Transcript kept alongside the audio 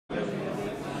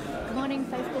morning,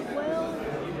 Facebook world.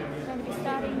 We're going to be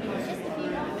starting in just a few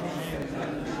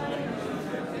moments.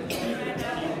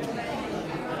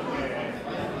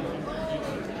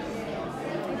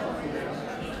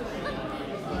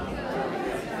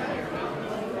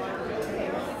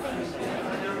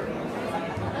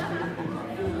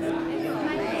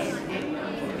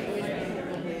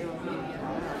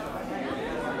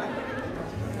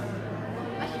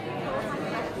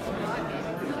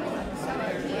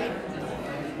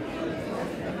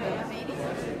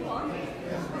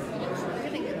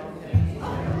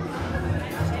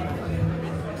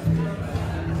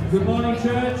 Good morning,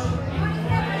 church.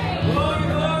 Glory,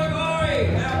 glory, glory.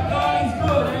 Our God is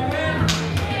good. Amen.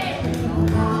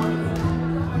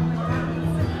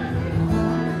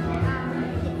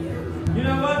 You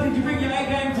know what? Did you bring your A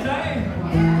game today?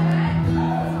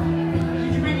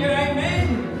 Did you bring your amen?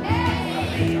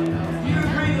 Do you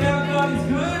agree that our God is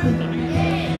good?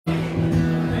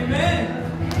 Amen.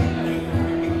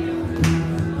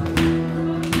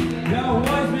 Now, a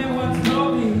wise man once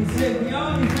told me, he said, the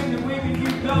only thing that we can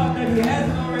give God that he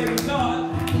hasn't already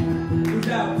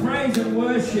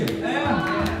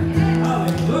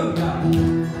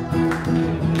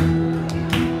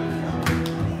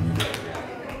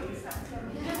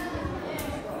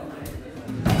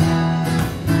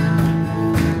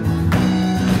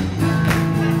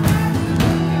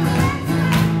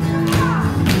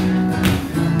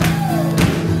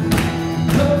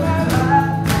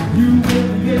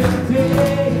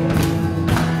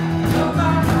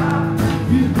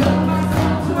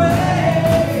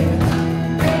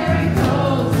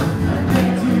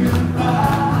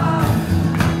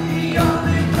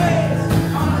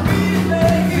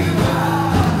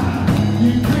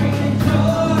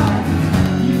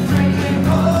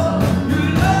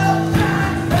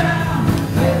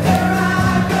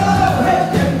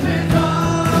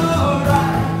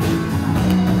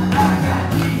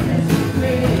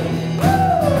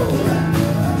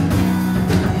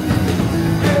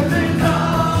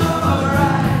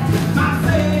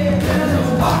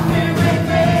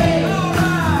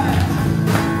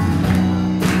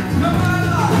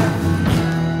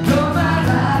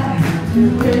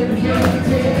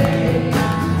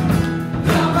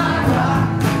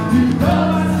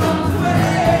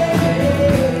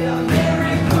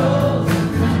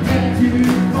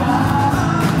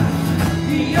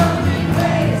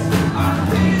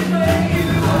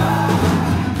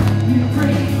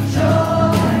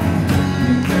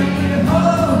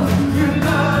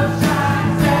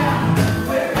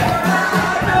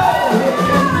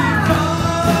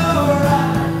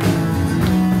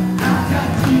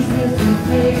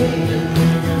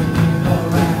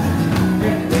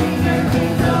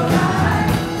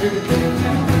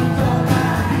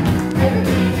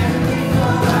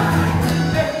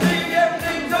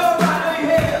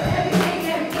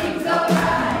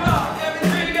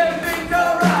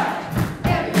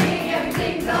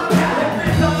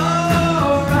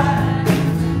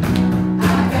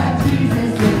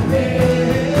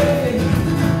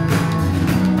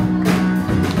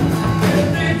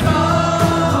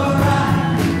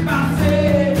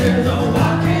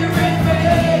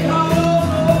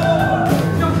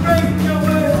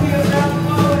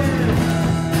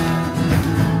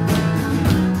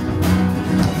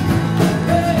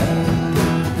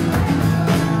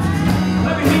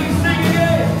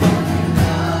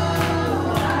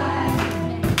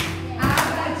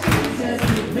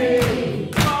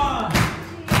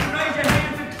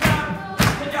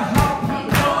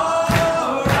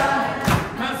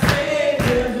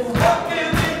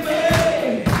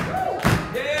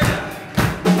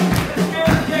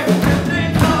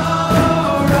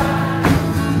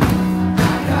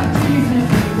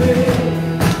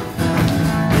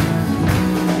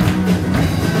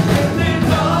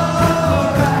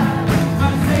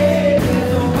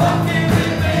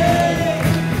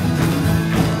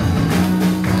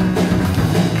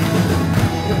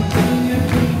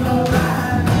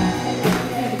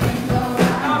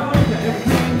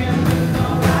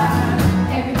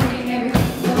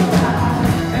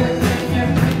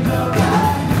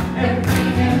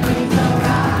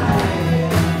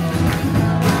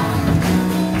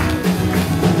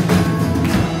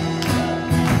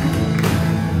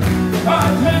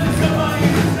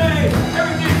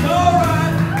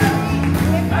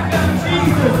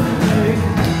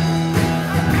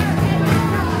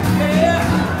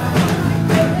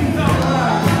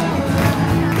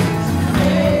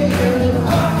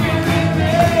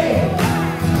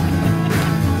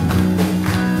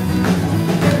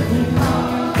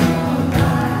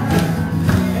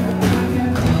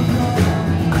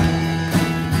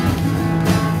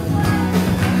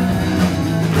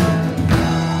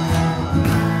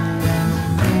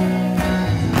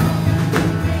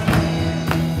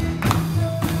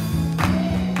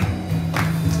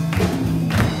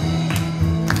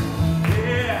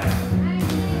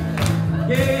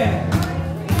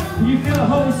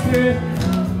Spirit,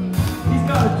 He's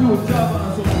got to do a job on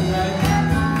us all, okay?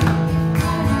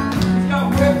 He's got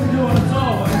work to do on us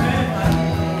all, amen?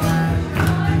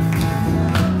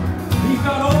 He's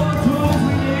got all the tools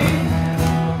we need.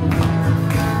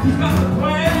 He's got the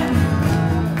plan.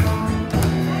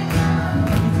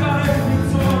 He's got everything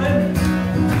sorted.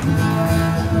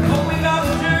 All we got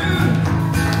to do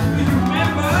is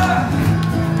remember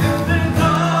everything's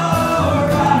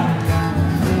alright.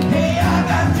 Hey, I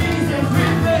got Jesus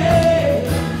with me.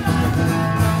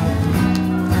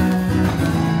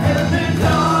 Everything's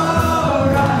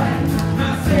alright.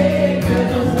 My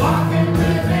Savior's walking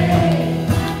with me.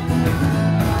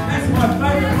 That's my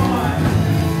favorite line.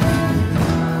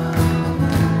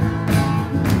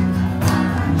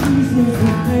 Jesus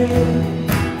with me.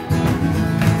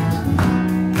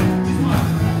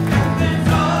 Everything's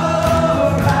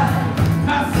alright.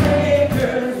 My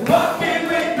Savior's walking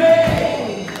with me.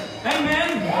 Amen.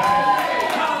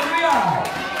 Hallelujah.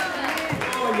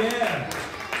 Oh yeah.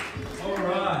 All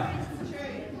right.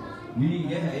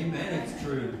 Yeah, amen. It's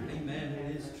true. Amen. It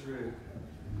is true.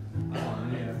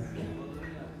 Hallelujah.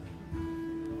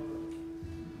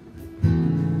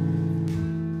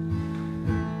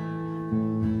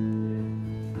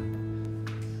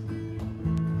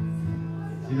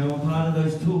 You know, part of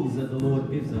those tools that the Lord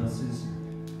gives us is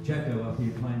Jacko up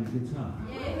here playing the guitar.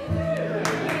 Yeah.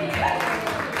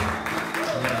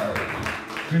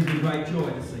 Brings me great joy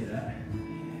to see that.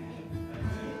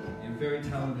 And very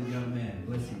talented young man.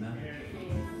 Bless him, man.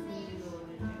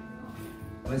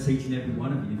 Bless each and every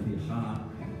one of you for your heart.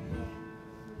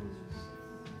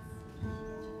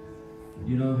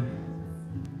 You know,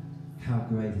 how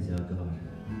great is our God?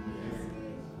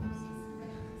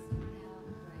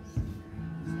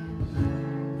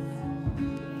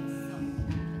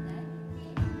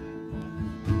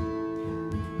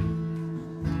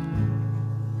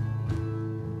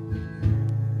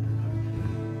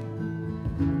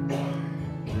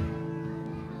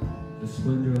 The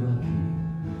splendor of our King.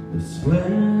 The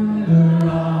splendor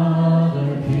of the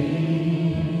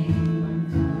King.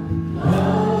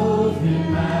 Clothed in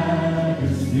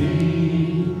majesty.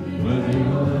 When the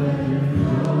earth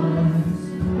rejoices,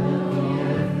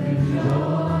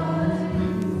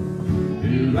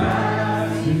 He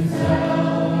wraps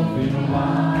Himself in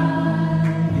white.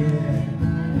 Yeah.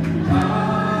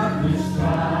 Darkness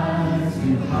tries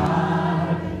to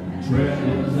hide.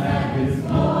 Trembles at His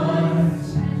voice.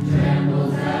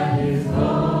 Trembles at His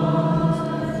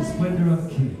voice.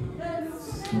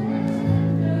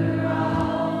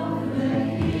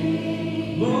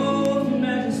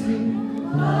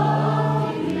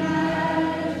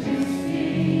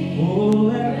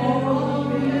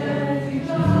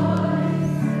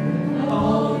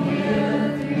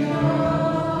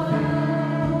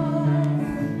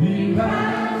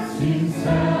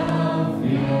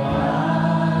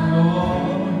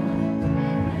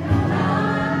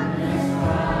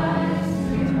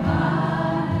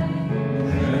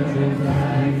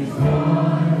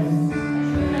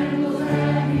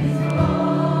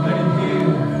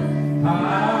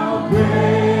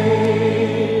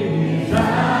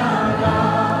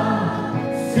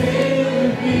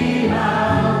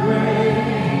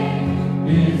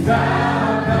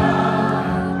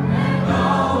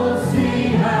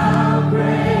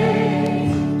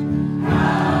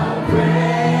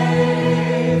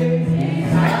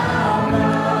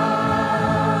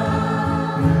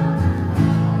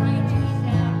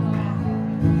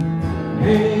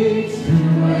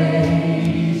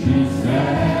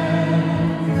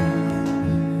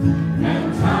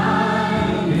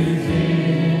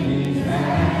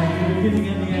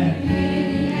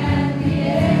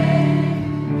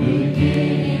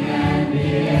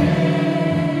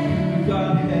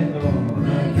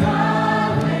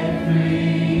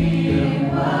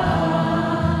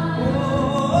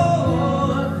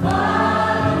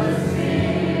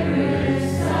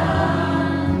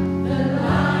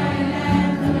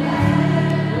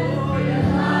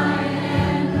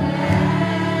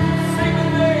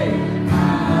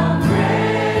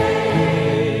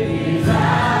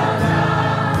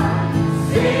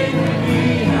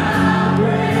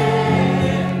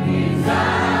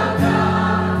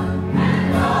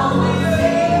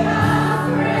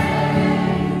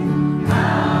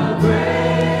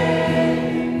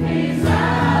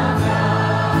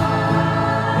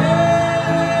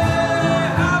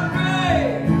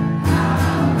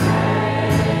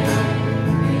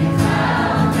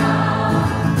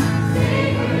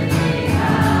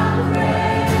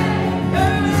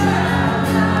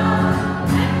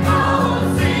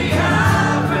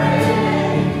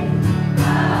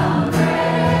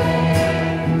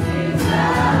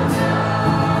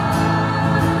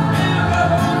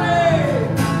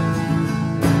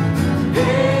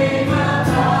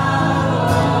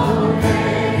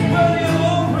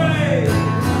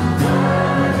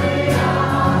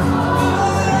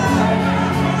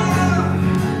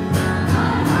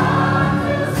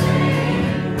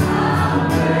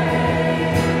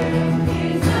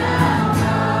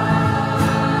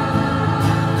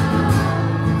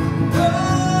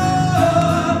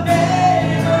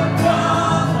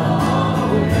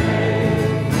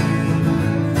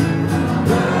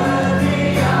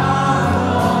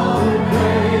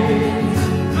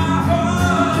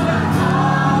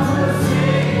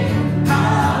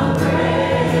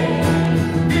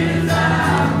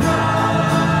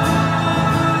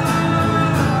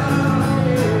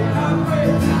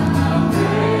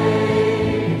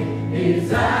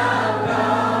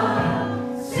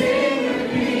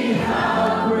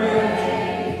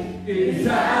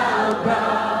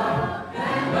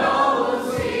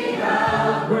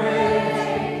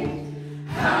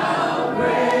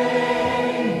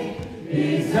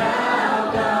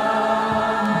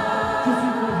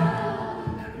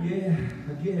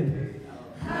 Again.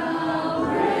 How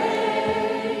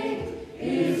great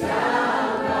is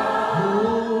our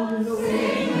God.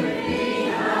 Sing with me,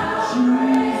 how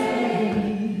great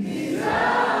is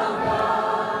our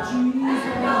God.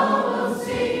 And all will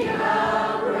see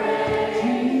how great,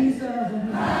 Jesus,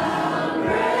 how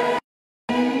great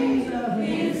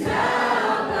is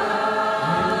our God.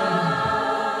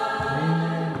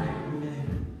 Amen.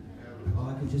 Oh,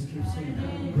 I could just keep singing.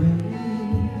 Great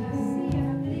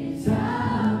is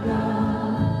our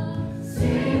God.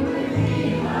 Sing with me,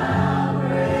 how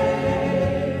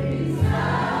great is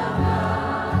our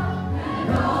God. And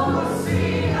all will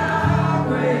see how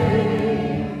great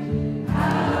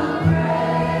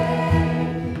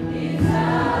is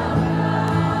our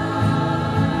God.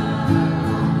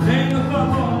 Name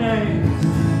above all names.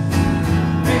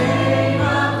 Name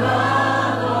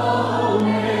above all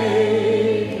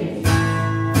names.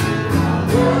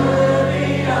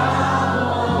 Worthy of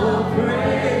all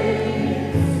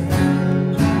praise.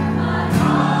 My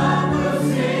heart will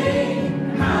sing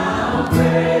how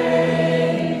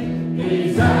great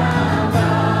is our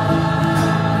God.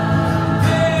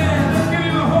 Yeah, let's give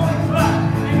him a holy clap.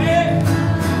 Amen.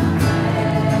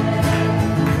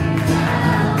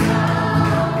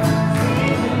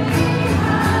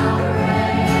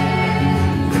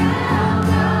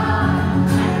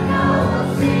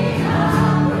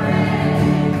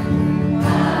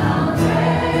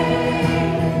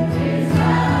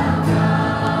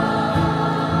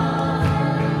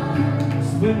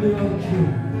 Splendor of the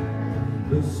King,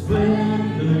 the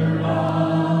splendor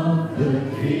of the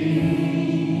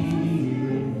King,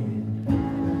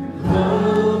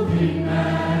 clothed in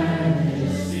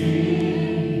majesty,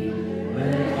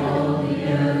 let all the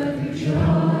earth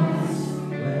rejoice,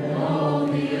 let all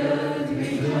the earth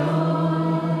rejoice.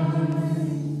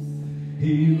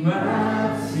 He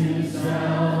wraps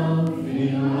himself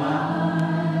in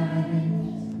light,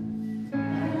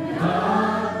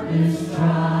 darkness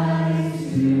tries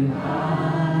to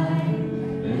hide,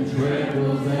 and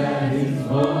trembles at his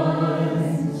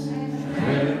voice,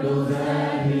 trembles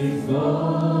at his voice.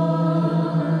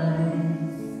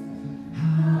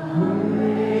 How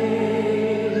great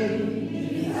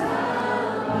is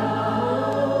our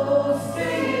God.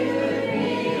 Sing with me,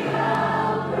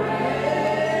 how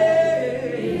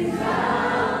great is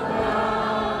our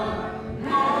God.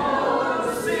 Now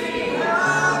we'll sing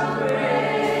how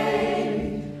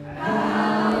great,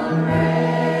 how great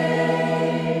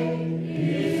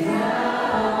is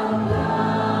our God.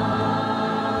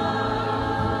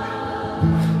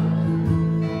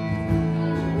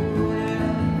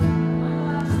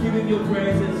 Just give him your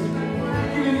praises.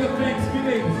 Give him your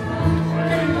thanksgiving.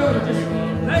 Give him your just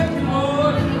thank you,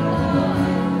 Lord.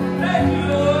 Thank you,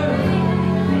 Lord.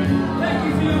 Thank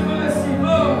you for your mercy,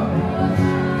 Lord.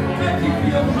 Thank you for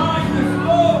your kindness,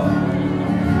 Lord.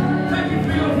 Thank you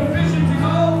for your provisions in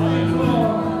all things,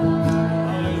 Lord.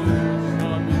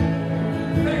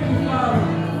 Thank you, Father.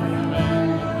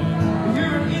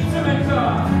 You're an intimate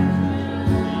God.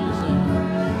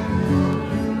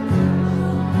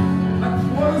 A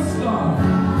close God.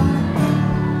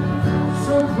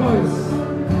 So close.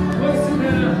 Closer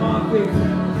than a heartbeat.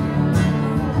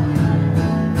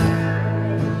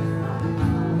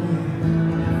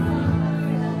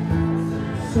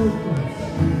 So close.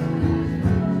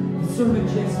 So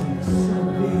majestic. So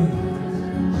big.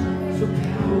 So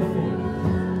powerful.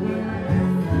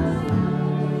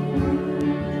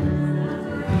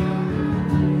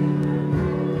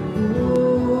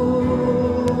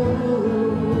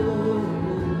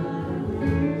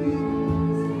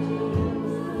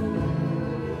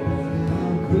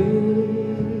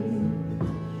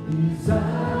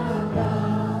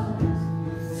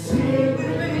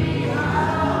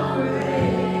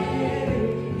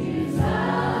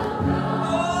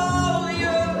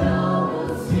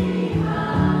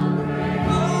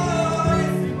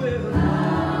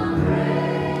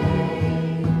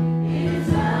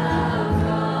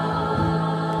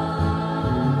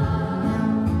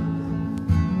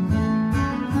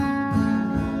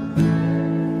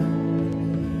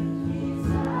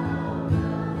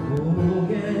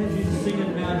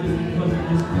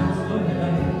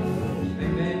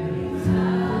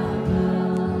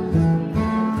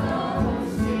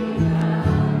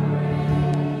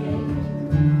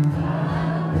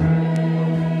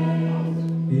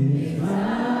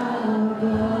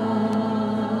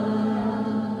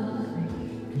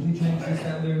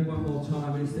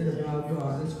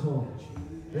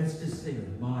 Let's just sing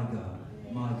it. My God,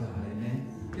 amen.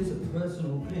 It's a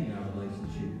personal thing, our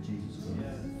relationship with Jesus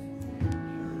Christ.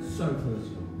 So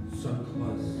personal, so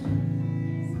close.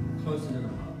 Closer than a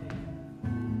heartbeat.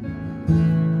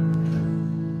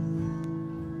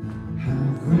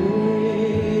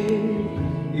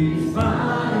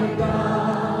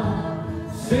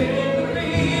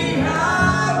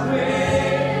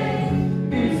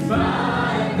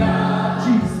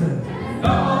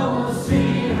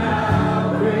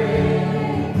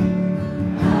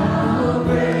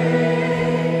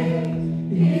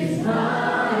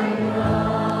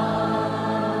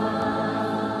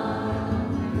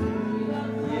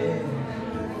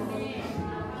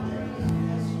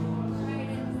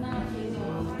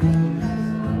 Good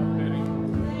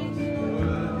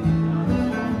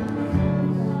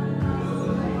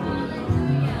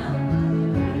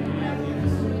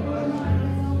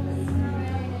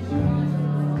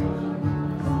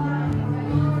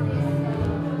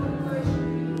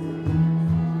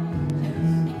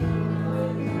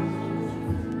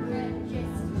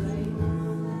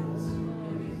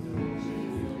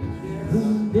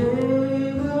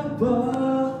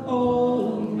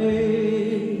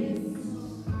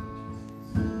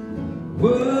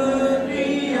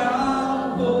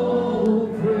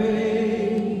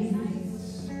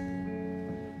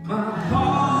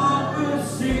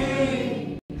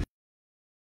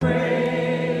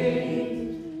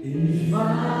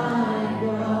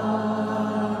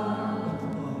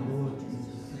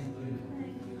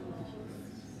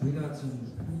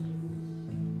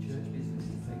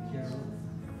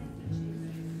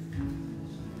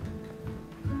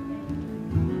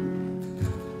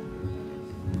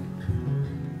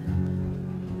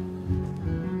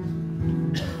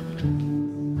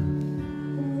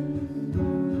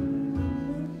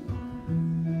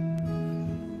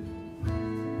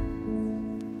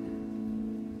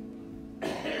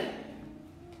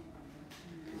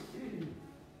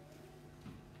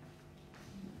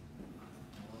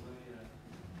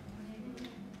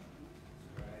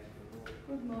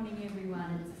morning,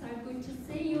 everyone. It's so good to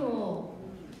see you all.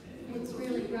 It's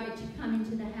really great to come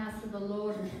into the house of the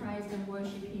Lord and praise and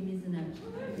worship Him, isn't it?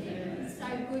 It's so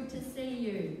good to see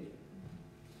you.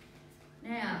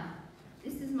 Now,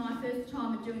 this is my first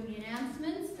time of doing the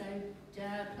announcements, so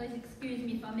please excuse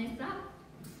me if I mess up.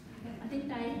 I think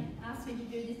they asked me to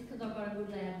do this because I've got a good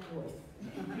loud voice.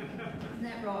 Isn't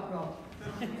that right, Rob?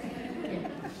 Yeah.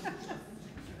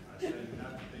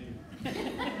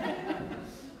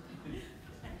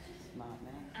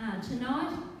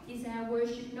 Tonight is our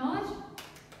worship night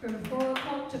from 4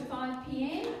 o'clock to 5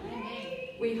 p.m.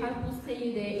 We hope we'll see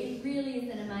you there. It really is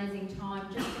an amazing time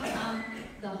just to come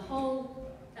the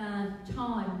whole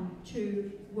time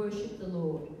to worship the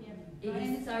Lord. It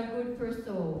is so good for us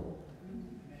all.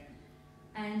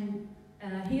 And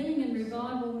Healing and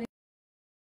Revival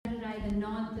Saturday the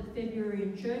 9th of February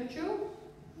in Churchill.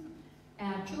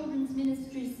 Our children's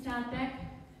ministries start back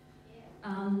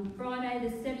Friday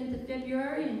the 7th of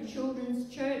February in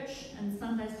Children's Church, and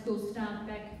Sunday school start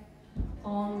back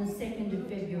on the 2nd of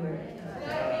February.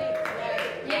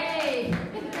 Yay!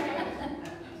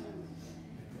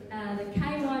 The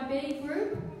KYB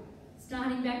group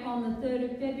starting back on the 3rd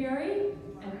of February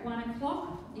at 1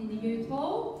 o'clock in the youth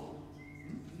hall.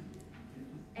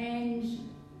 And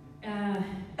to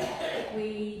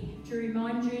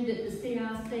remind you that the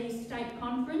CRC State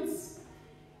Conference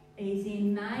is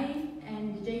in May,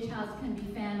 and the details can be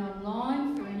found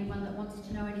online for anyone that wants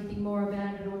to know anything more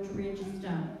about it or to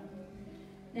register.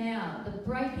 Now, the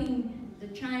Breaking the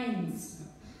Chains,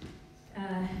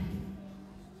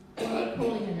 we're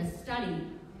calling it a study.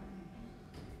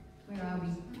 Where are we?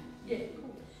 Yeah,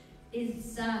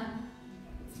 is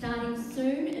starting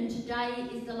soon, and today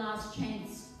is the last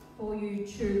chance for you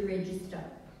to register.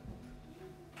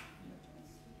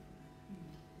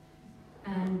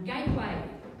 Gateway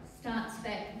starts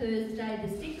back Thursday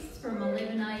the 6th from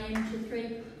 11 a.m. to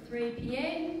 3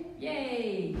 p.m.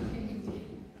 Yay!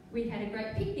 We had a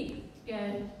great picnic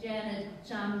down at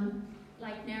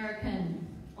Lake Narracon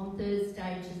on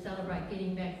Thursday to celebrate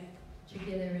getting back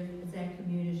together as our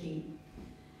community.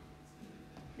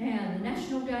 Now, the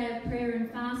National Day of Prayer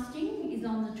and Fasting is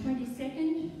on the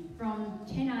 22nd from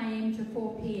 10 a.m. to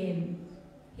 4 p.m.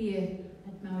 here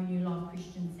at Maui New Life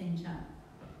Christian Centre.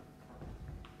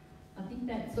 I think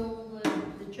that's all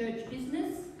the church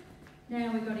business.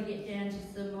 Now we've got to get down to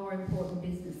some more important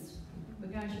business.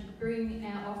 We're going to bring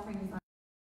our offerings up.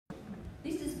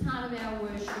 This is part of our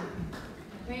worship.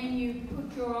 When you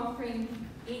put your offering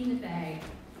in the bag,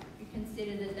 you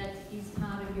consider that is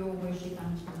part of your worship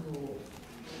unto the Lord.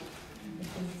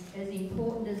 It's as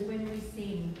important as when we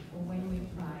sing or when we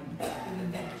pray,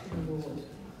 giving back to the Lord.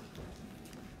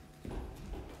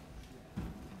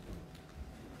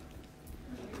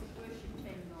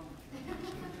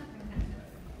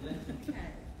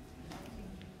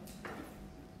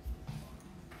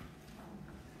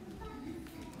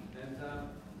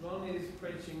 Ron is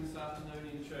preaching this afternoon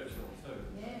in Churchill too,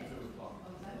 at 2 o'clock.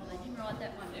 Well, I didn't write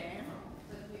that one down.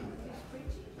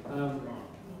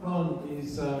 Ron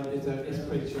is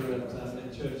preacher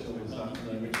at Churchill this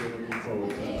afternoon, which we're looking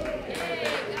forward to.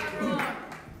 Yeah, go Ron.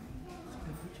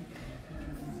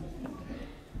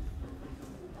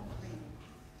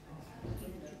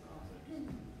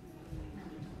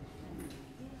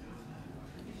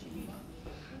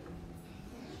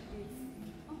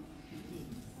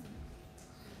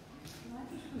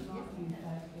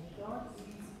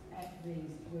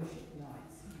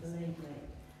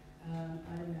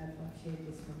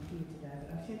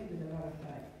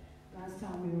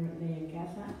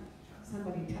 Gaffer,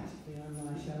 somebody touched me on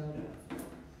my shoulder,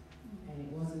 and it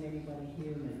wasn't anybody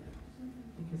human,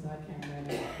 because I came out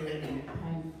of feeling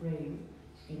pain-free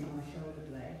in my shoulder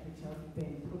blade, which I've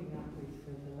been putting up with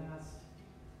for the last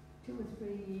 2 or 3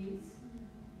 years,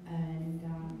 and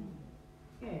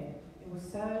yeah, it was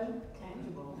so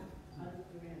tangible. I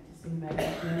looked around to see maybe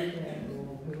Glenda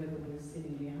or whoever was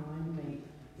sitting behind me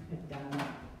had done it,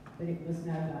 but it was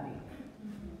nobody.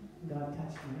 God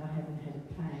touched me. I haven't had a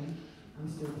pain. I'm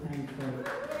still pain-free.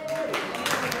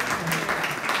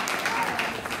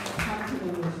 Come to the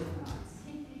worship nights.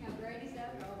 How great is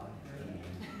that God?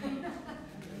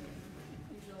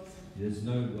 He's awesome. There's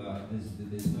no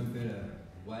better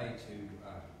way to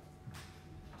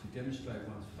demonstrate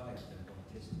one's faith than by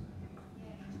testimony.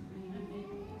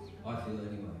 I feel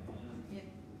anyway. Yep.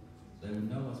 They will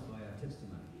know us by our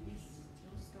testimony. Yes,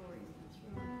 your story. That's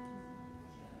right.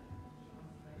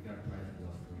 We're going to pray for the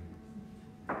offering.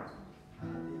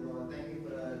 Dear Lord, thank you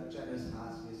for the generous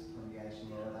hearts of this congregation,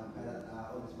 Lord. I pray that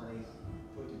all this money is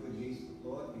put to good use,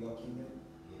 Lord, for your kingdom.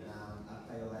 I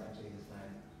pray all that in Jesus'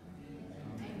 name.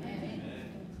 Amen.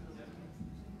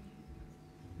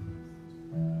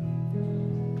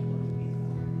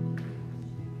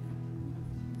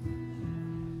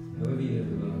 However you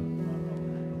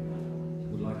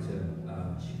would like to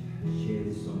share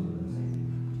this song with us,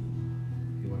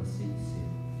 if you want to sit, if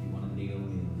you want to kneel,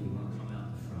 if you want to come out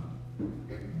the front,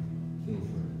 feel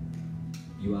free.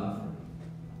 You are free.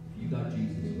 If you got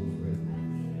Jesus, you're free.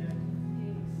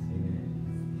 Amen.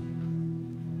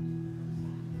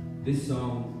 This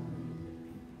song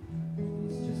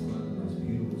is just one of the most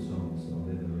beautiful songs I've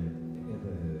ever heard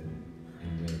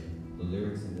and read. The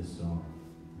lyrics in this song.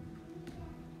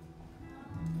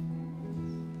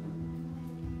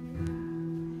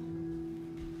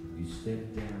 You step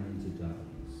down into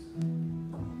darkness.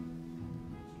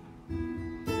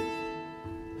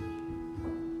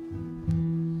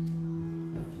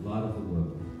 Light of the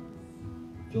world.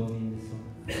 Join me in this song.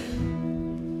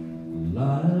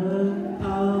 Light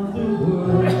of the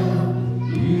world,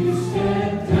 you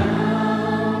step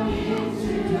down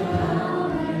into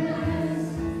darkness.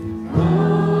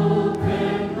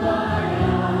 Open my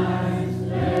eyes,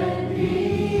 let me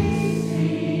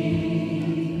see.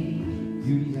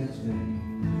 Beauty that's made.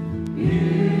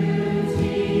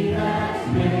 Beauty that's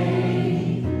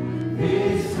made.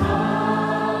 This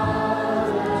heart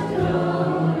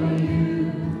adore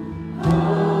you.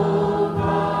 Hope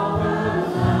of a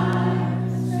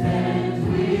life spent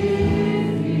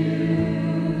with you.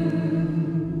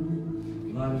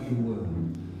 Light of the world.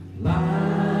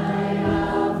 Light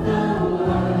of the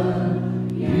world.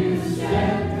 You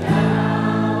step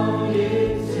down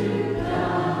into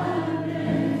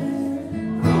darkness.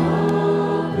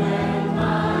 Open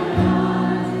my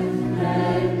eyes,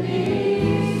 let me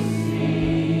see.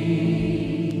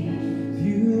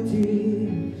 Beauty,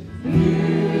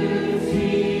 beauty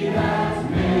that's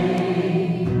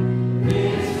made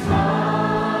this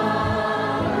heart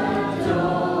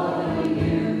adore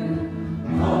you.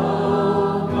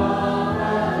 Hope of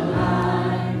a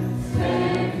life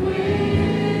spent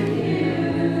with you.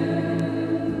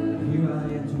 Here I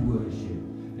am to worship,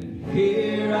 and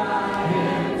here I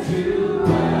am to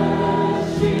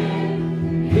worship.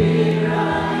 Here I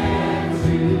am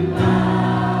to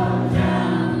bow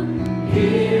down.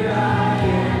 Here I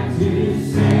am to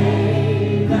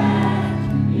say that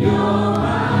you're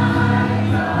my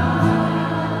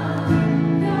God.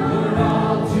 You're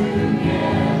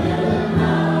altogether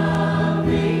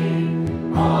loving,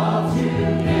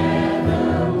 altogether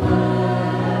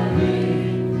worthy,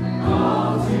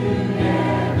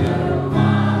 altogether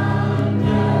wonderful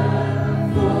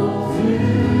to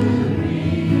me.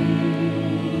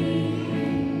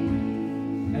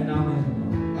 And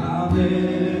I'll never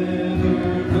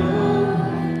know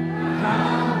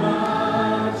how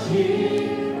much it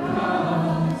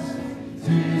costs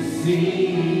to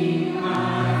see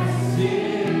my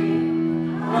sin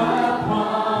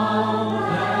upon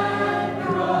that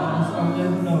cross. I'll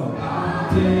never know.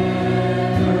 I'll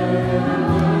never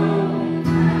know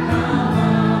how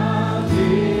much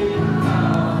it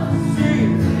costs. See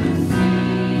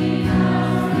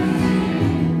our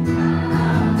sin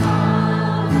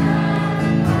upon that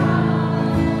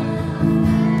cross.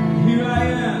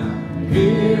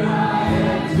 Here I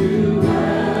am to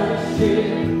worship.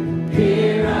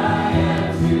 Here I am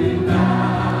to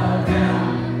bow down.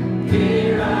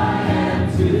 Here I am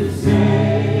to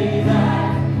say that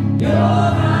you're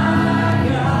my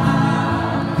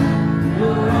God.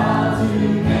 You're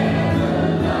altogether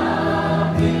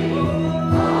loving,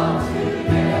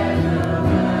 altogether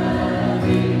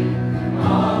worthy,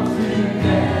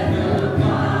 altogether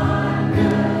wonderful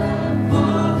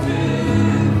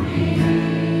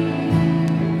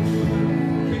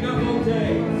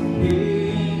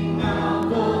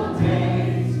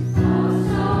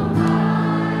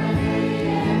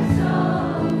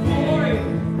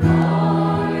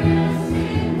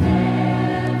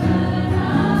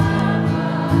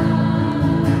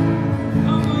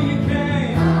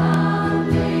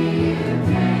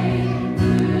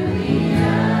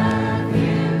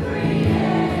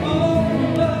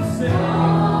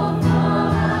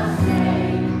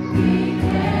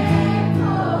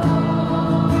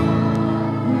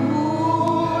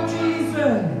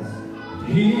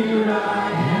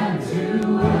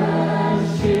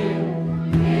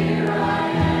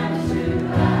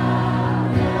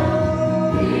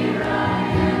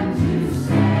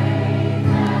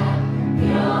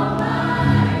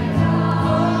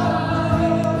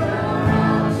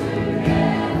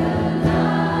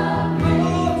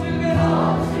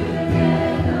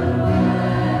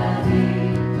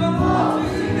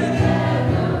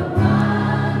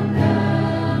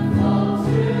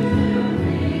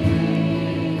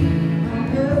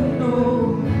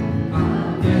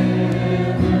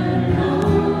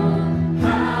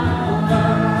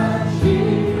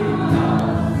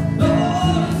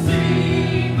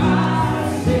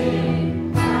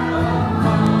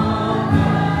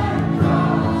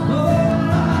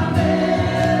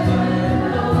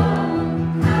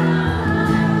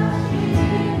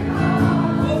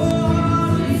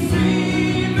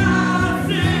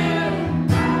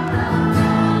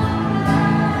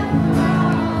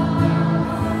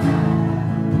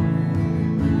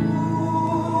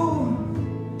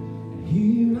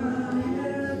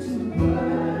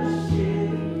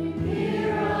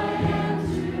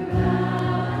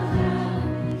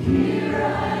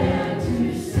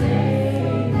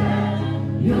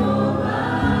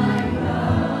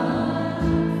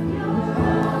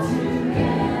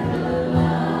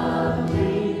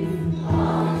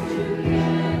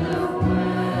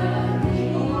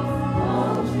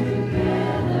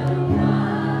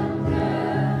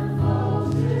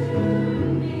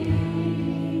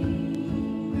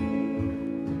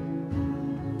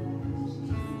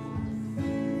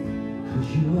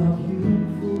are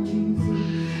beautiful,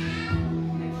 Jesus.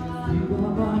 You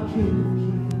are my King of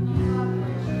Kings.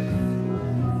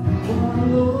 You are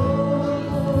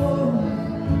Lord.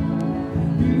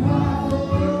 You are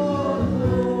Lord.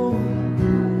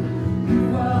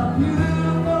 You are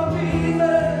beautiful,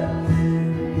 Jesus.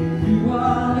 You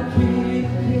are the King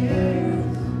of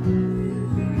Kings.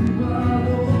 You are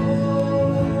Lord.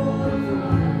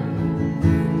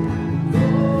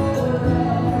 Lord.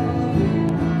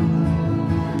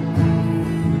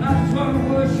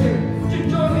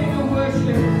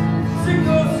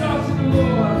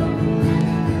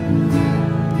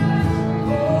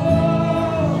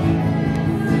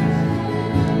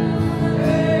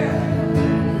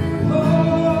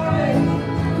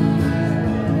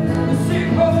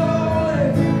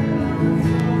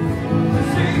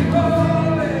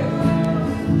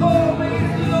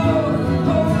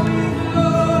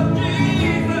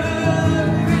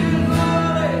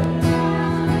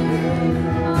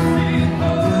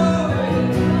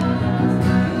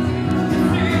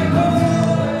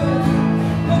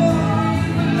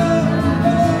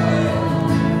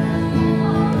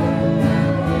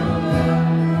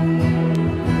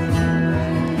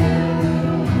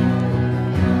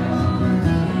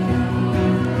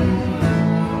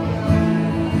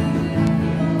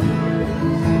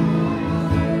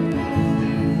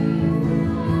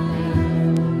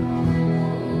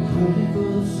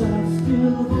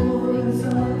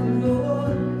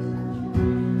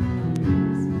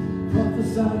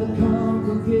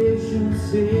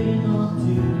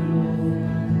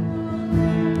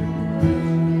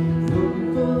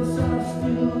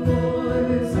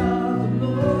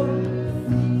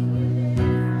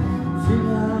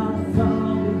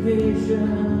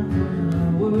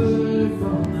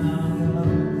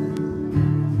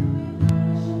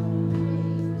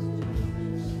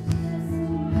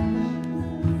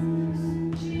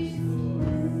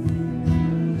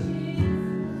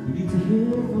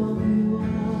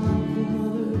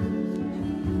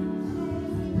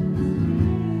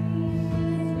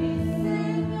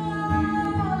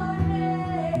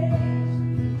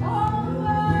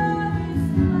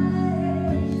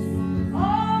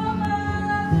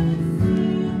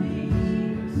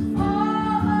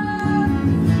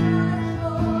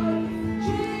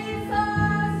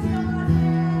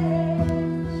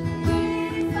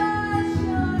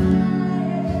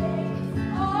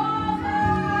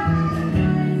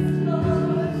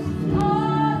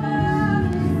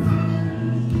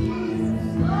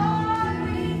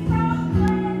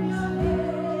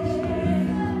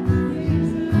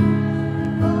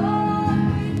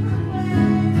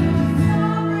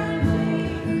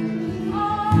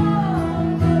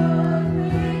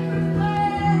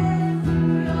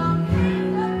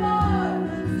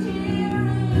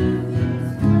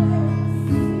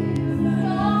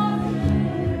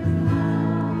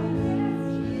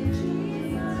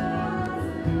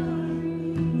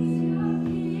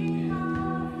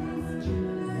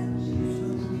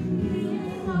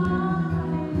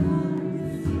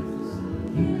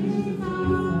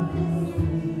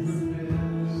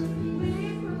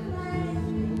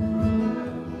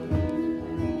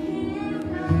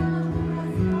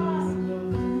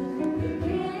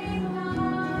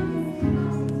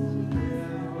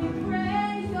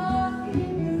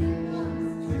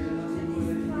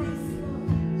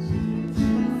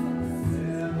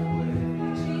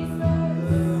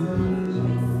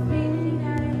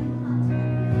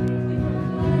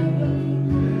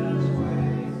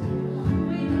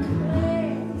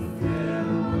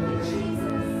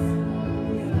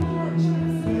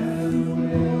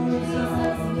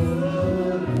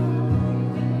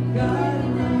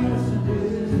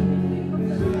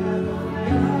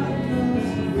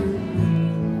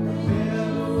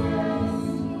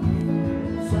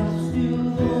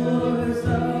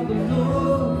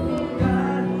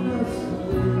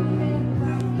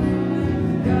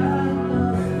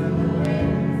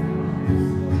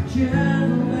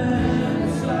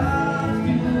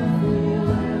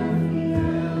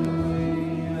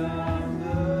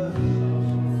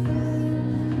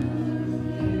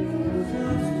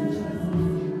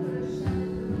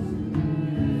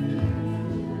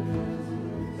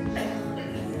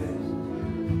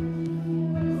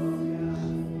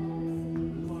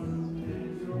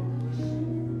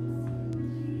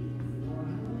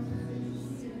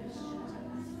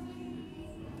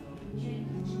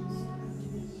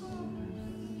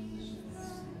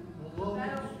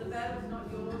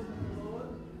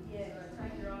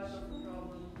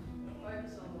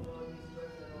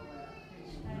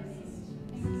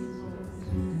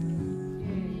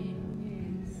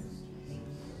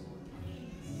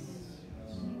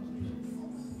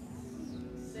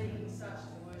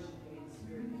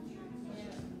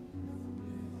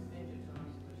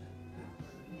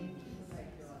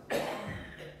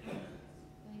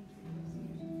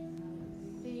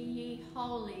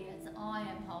 holy as I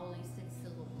am holy, says the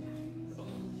Lord.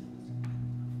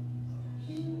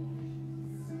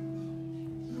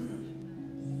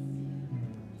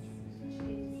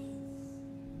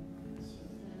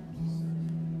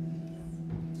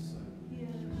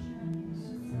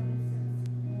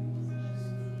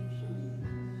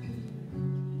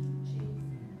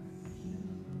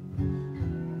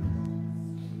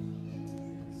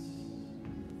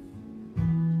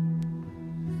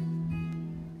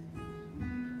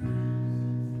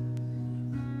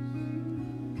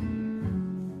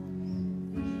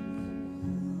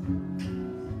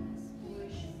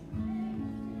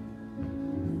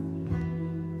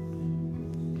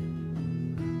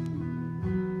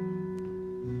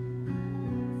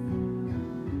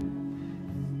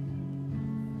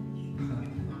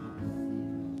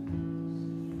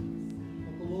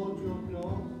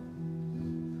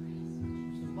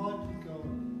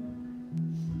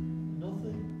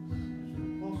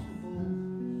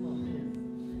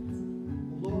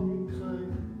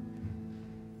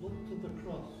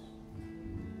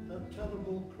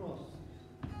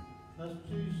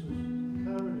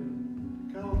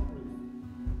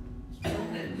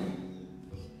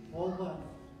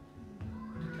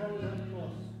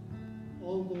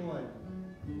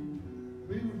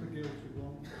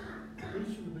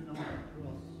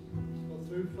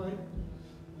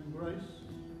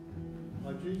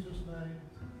 Jesus' name,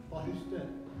 by his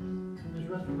death and his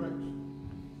resurrection.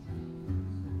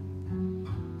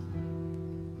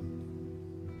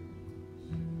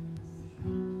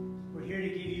 We're here to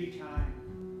give you time,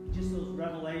 just those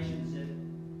revelations that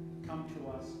come to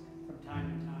us from time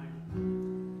to time.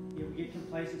 Yeah, we get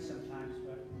complacent sometimes,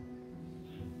 but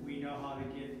we know how to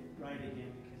get right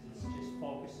again because it's just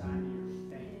focus on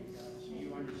you. Thank you, God. So you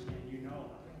understand, you know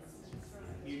how.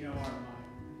 You know our mind.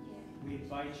 We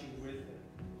invite you with it.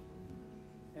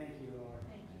 Thank you, Lord.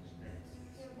 Thank you.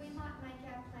 Yeah, we might make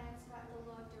our plans, but the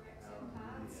Lord directs our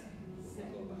paths. So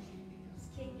just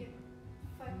keep your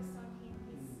focus on Him.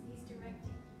 He's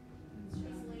directing.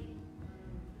 He's leading.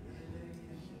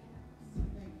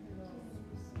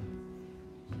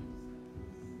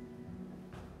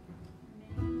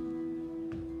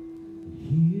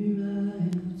 Here I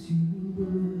am to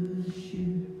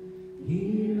worship.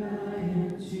 Here I am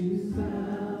to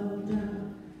bow down.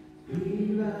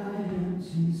 Here I am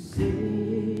to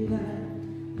say that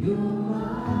you're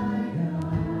my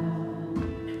God.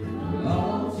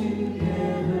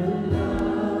 Altogether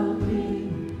lovely,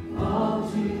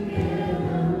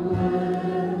 altogether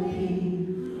worthy,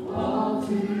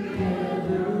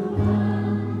 altogether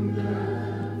wonderful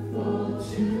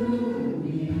to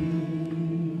me.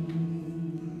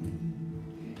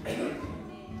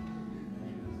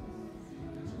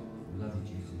 Love you,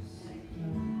 Jesus.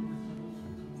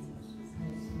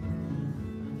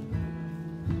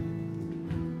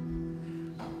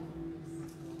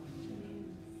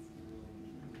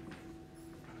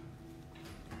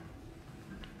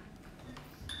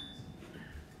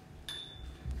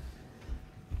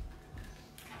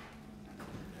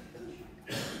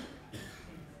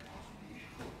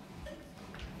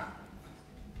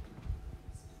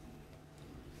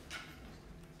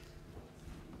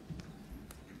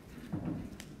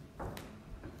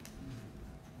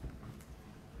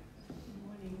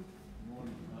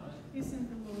 Isn't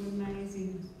the Lord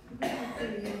amazing? Could we have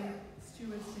the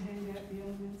stewards to hand out the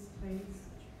elements, please?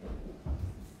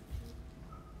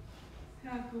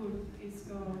 How good is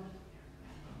God?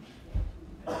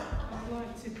 I'd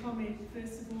like to comment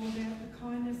first of all about the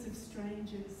kindness of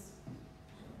strangers.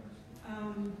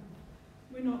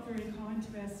 We're not very kind to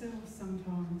ourselves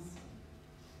sometimes.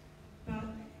 But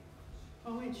I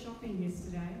went shopping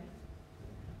yesterday.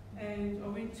 And I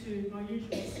went to my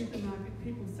usual supermarket.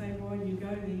 People say, why do you go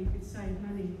there? You could save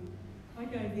money. I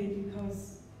go there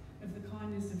because of the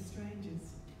kindness of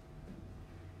strangers.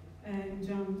 And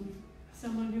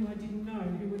someone who I didn't know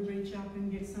who would reach up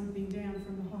and get something down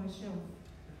from a high shelf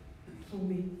for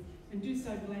me and do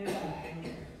so gladly.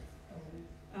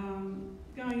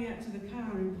 Going out to the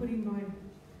car and putting my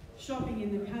shopping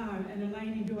in the car and a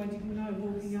lady who I didn't know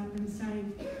walking up and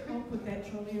saying, I'll put that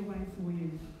trolley away for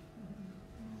you.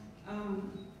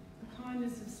 The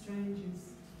kindness of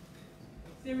strangers.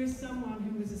 There is someone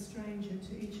who was a stranger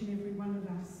to each and every one of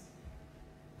us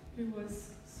who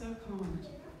was so kind.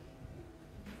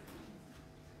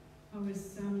 I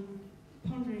was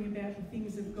pondering about the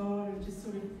things of God and just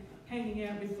sort of hanging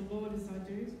out with the Lord as I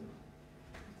do.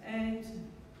 And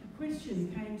a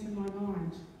question came to my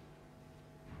mind.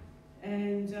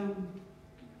 And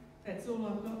that's all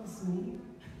I've got this morning,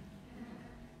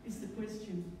 is the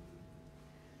question.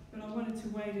 But I wanted to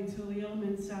wait until the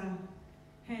elements are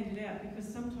handed out,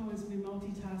 because sometimes we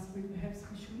multitask when perhaps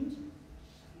we shouldn't,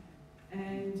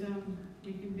 and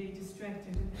we can be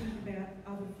distracted and think about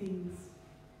other things.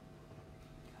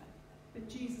 But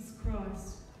Jesus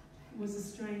Christ was a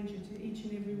stranger to each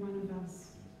and every one of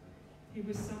us. He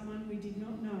was someone we did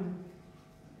not know.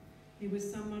 He was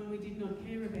someone we did not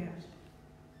care about.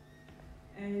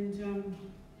 And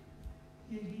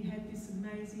yet he had this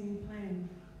amazing plan.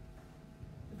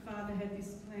 The Father had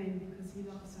this plan because he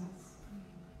loves us.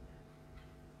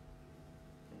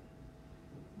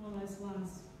 While those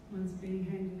last ones are being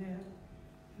handed out,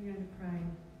 we're going to pray.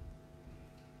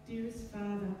 Dearest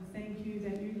Father, thank you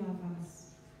that you love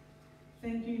us.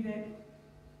 Thank you that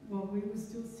while we were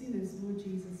still sinners, Lord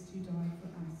Jesus, you died for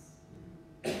us.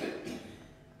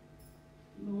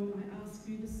 Lord, I ask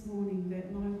you this morning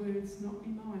that my words not be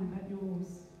mine but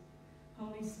yours.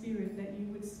 Holy Spirit, that you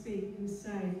would speak and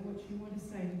say what you want to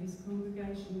say to this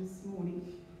congregation this morning,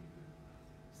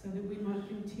 so that we might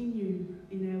continue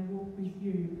in our walk with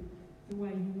you the way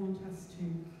you want us to.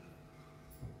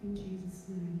 In Jesus'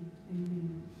 name,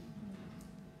 amen.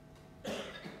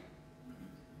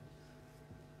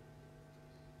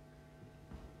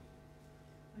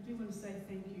 I do want to say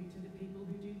thank you to the people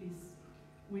who do this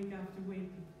week after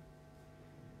week.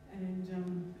 And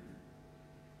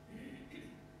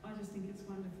I just think it's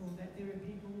wonderful that there are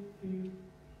people who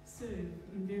serve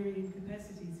in varying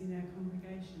capacities in our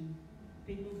congregation.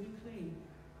 People who clean,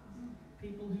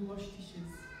 people who wash dishes,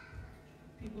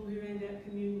 people who hand out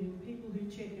communion, people who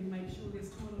check and make sure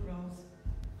there's toilet rolls.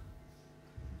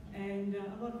 And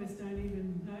a lot of us don't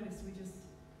even notice. We just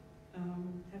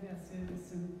have our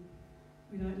service and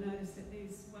we don't notice that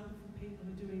these wonderful people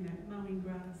are doing that, mowing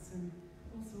grass and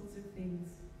all sorts of things.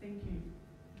 Thank you.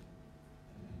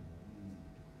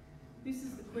 This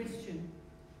is the question.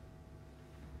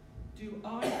 Do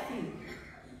I think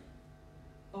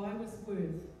I was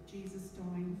worth Jesus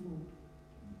dying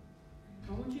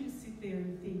for? I want you to sit there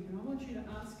and think, and I want you to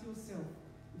ask yourself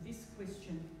this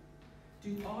question.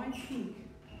 Do I think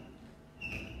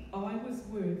I was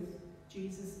worth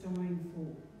Jesus dying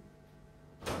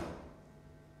for?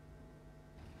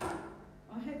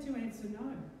 I had to answer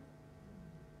no.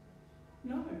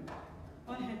 No.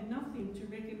 I had nothing to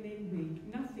recommend me,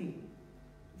 nothing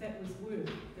that was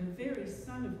worth the very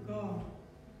Son of God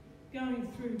going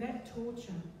through that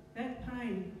torture, that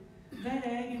pain, that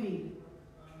agony.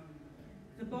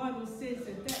 The Bible says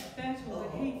that that battle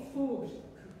that he fought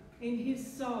in his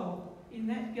soul in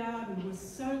that garden was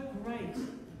so great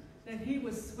that he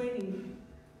was sweating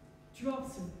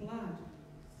drops of blood.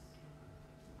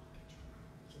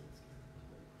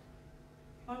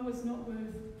 I was not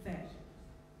worth that.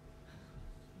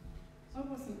 I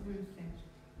wasn't worth that.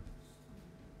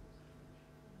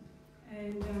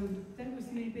 And that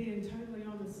was me being totally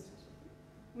honest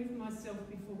with myself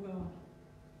before God.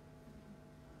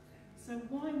 So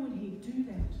why would he do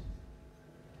that?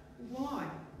 Why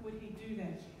would he do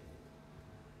that?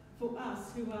 For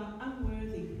us who are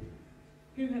unworthy,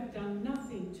 who have done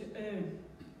nothing to earn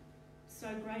so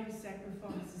great a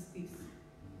sacrifice as this.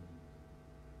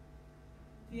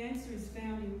 The answer is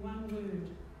found in one word: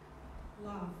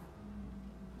 love.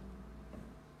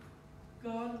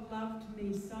 God loved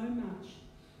me so much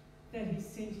that he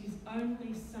sent his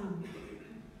only Son,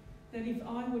 that if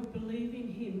I would believe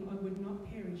in him, I would not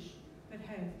perish, but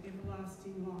have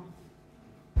everlasting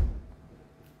life.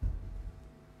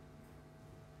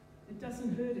 It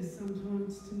doesn't hurt us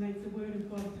sometimes to make the Word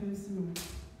of God personal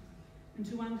and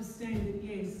to understand that,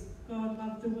 yes, God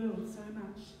loved the world so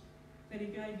much that he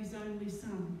gave his only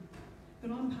Son.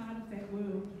 But I'm part of that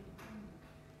world.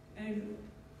 And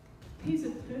he's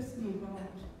a personal God.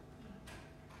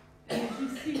 And as you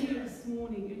sit here this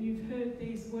morning and you've heard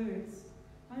these words,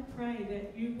 I pray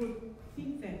that you would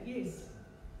think that, yes,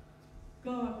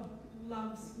 God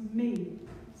loves me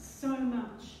so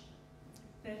much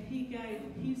that he gave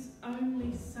his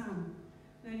only Son,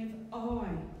 that if I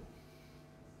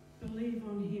believe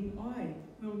on him, I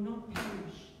will not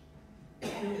perish,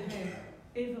 but will have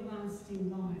everlasting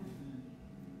life.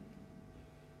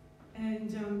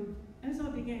 And as I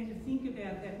began to think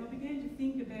about that, I began to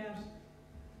think about,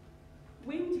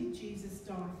 when did Jesus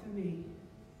die for me?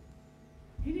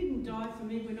 He didn't die for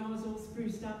me when I was all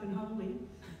spruced up and holy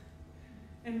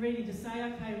and ready to say,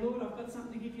 okay, Lord, I've got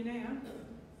something to give you now.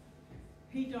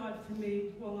 He died for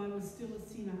me while I was still a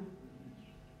sinner.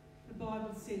 The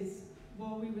Bible says,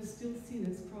 while we were still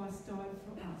sinners, Christ died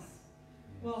for us.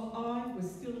 While I was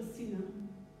still a sinner,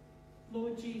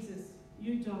 Lord Jesus,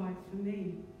 you died for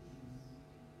me.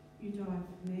 You died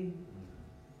for me.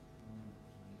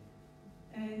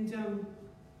 And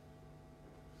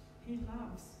he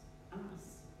loves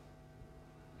us.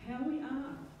 how we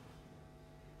are.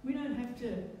 We don't have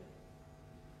to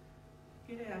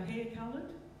get our hair coloured.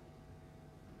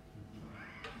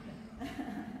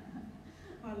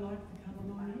 I like the colour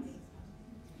mine is.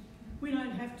 We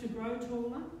don't have to grow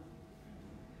taller.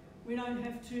 We don't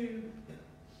have to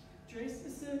dress a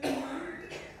certain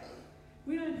way.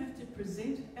 We don't have to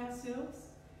present ourselves.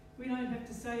 We don't have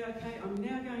to say, okay, I'm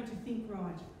now going to think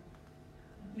right.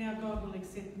 Now God will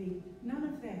accept me. None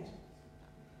of that.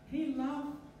 He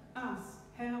loves us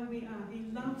how we are. He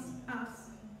loves us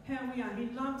how we are. He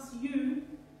loves you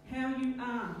how you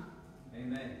are.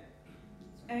 Amen.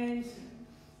 And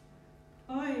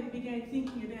I began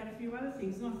thinking about a few other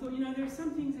things, and I thought, there are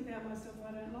some things about myself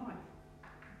I don't like.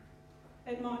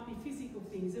 It might be physical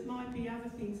things, it might be other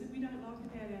things that we don't like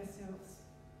about ourselves.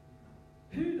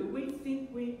 Who do we think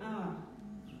we are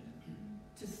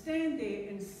to stand there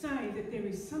and say that there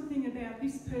is something about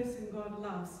this person God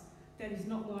loves that is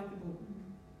not likeable,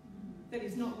 that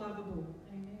is not lovable?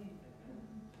 Amen.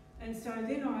 And so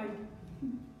then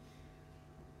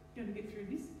going to get through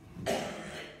this.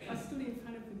 I stood in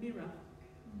front of the mirror,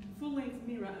 full-length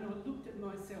mirror, and I looked at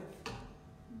myself.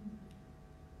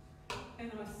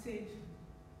 And I said,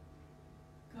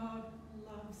 God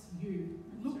loves you.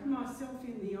 Looked myself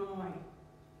in the eye.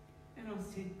 And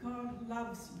I said, God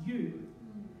loves you.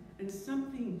 And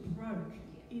something broke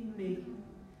in me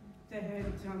that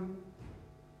had,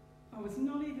 I was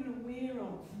not even aware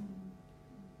of.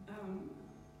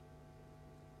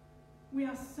 We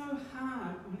are so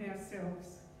hard on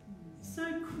ourselves, so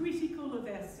critical of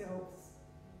ourselves.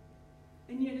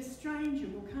 And yet a stranger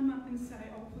will come up and say,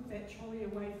 I'll put that trolley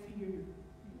away for you.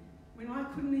 When I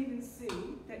couldn't even see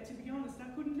that, to be honest, I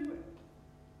couldn't do it.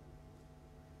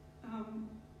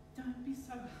 Don't be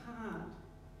so hard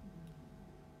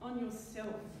on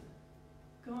yourself.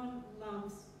 God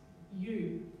loves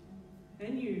you,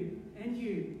 and you, and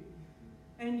you,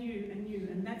 and you, and you,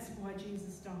 and that's why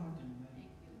Jesus died.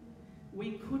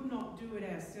 We could not do it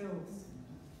ourselves.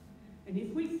 And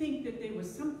if we think that there was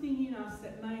something in us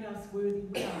that made us worthy,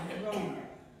 we are wrong.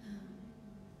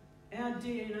 Our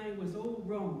DNA was all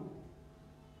wrong.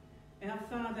 Our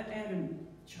father Adam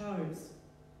chose.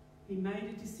 He made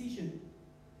a decision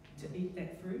to eat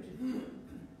that fruit,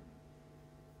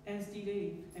 as did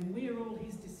Eve. And we are all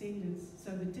his descendants.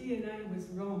 So the DNA was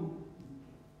wrong.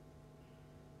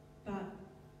 But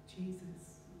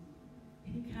Jesus,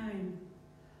 he came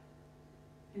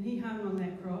and he hung on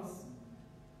that cross.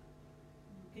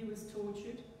 He was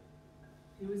tortured.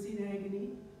 He was in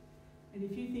agony. And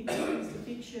if you think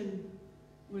crucifixion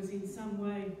was in some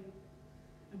way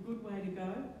a good way to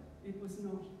go, it was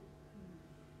not.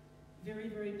 Very,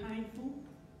 very painful.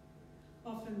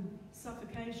 Often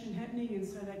suffocation happening, and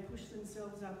so they pushed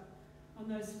themselves up on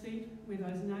those feet where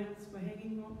those nails were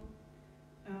hanging on,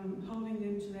 holding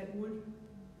them to that wood.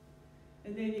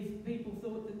 And then if people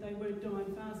thought that they weren't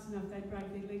dying fast enough, they'd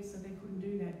break their legs, so they couldn't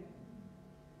do that.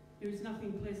 There is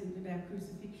nothing pleasant about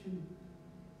crucifixion.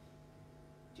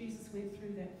 Jesus went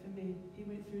through that for me. He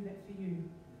went through that for you.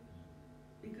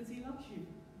 Because he loves you.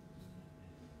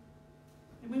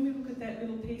 And when we look at that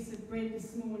little piece of bread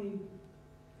this morning,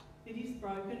 it is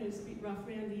broken, it's a bit rough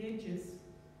around the edges.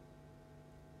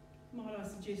 Might I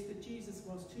suggest that Jesus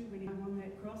was too when he hung on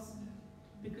that cross?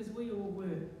 Because we all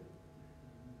were.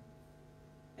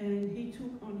 And he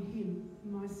took on him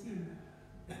my sin.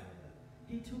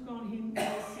 He took on him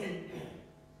my sin.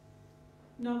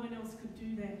 No one else could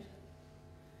do that.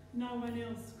 No one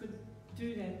else could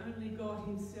do that, only God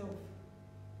himself.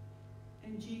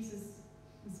 And Jesus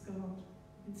was God,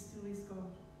 and still is God.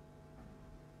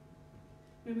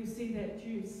 When we see that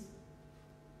juice,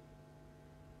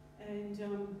 and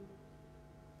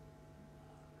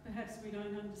perhaps we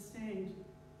don't understand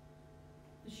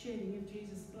the shedding of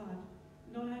Jesus' blood,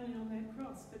 not only on that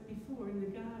cross, but before in the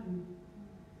garden,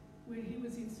 where he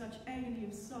was in such agony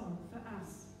of soul for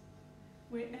us,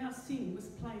 where our sin was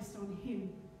placed on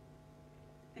him,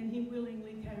 and he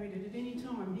willingly carried it. At any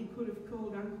time, he could have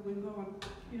called uncle and gone,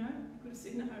 he could have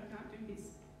said, no, I can't do this.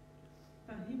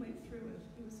 But he went through it.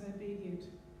 He was obedient.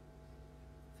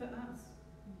 For us.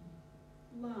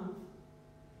 Love.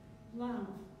 Love.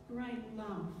 Great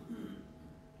love.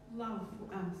 Love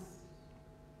for us.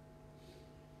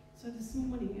 So this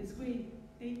morning, as we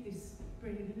eat this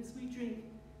bread and as we drink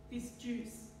this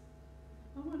juice,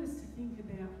 I want us to think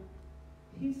about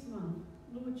his love.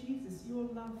 Lord Jesus, your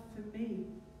love for me.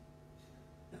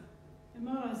 And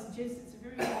might I suggest it's a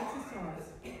very good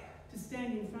exercise to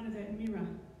stand in front of that mirror,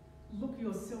 look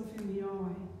yourself in the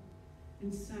eye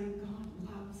and say, God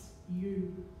loves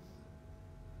you.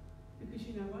 Because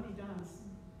you know what he does?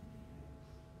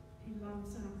 He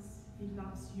loves us. He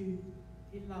loves you.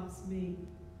 It loves me.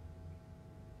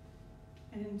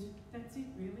 And that's it,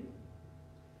 really.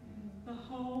 The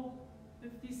whole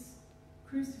of this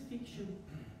crucifixion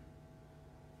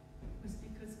was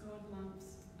because God loves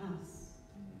us.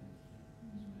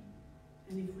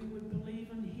 And if we would believe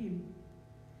on him,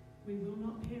 we will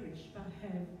not perish but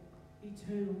have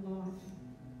eternal life.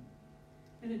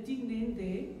 And it didn't end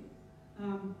there.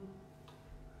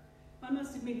 I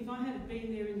must admit, if I had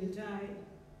been there in the day,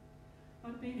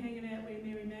 I'd been hanging out where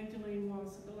Mary Magdalene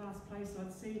was at the last place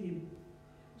I'd seen him.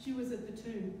 She was at the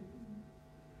tomb.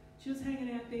 She was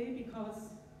hanging out there because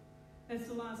that's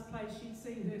the last place she'd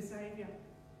seen her Saviour.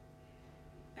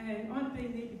 And I'd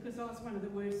been there because I was one of the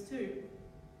worst too.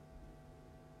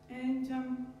 And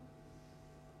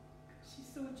she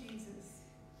saw Jesus,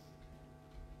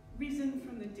 risen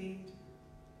from the dead.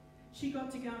 She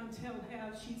got to go and tell how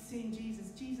she'd seen Jesus.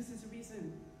 Jesus is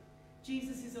risen.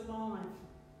 Jesus is alive.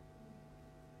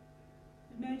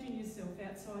 Imagine yourself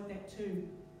outside that tomb.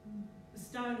 The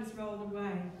stone has rolled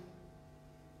away.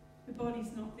 The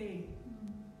body's not there.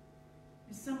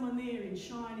 There's someone there in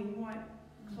shining white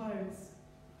clothes.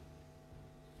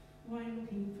 Why are you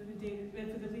looking for the dead,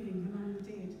 for the living among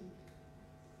the dead?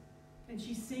 And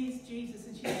she sees Jesus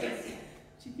and she says,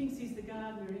 she thinks he's the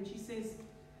gardener, and she says,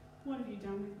 "What have you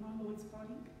done with my Lord's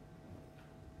body?"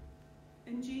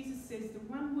 And Jesus says the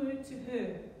one word to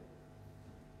her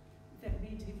that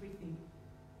meant everything.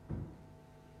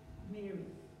 Mary.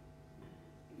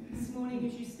 This morning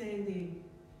as you stand there,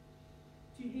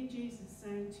 do you hear Jesus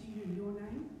saying to you, your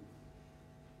name?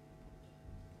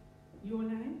 Your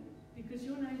name? Because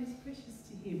your name is precious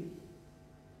to him.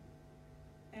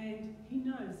 And he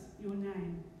knows your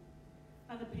name.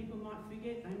 Other people might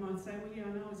forget. They might say, "Well, yeah, I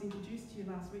know I was introduced to you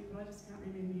last week, but I just can't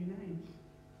remember your name."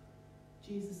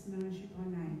 Jesus knows you by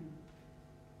name.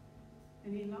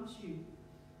 And he loves you.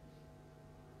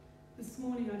 This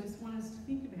morning I just want us to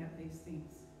think about these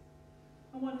things.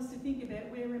 I want us to think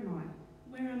about, where am I?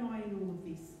 Where am I in all of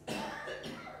this?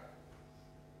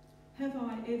 Have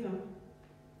I ever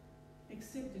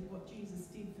accepted what Jesus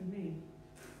did for me?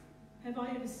 Have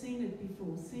I ever seen it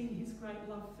before, seen his great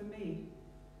love for me,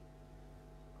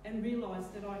 and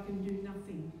realised that I can do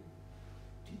nothing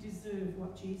to deserve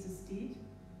what Jesus did?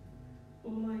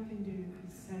 All I can do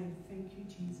is say, "Thank you,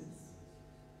 Jesus."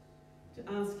 To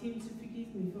ask him to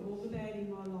forgive me for all the bad in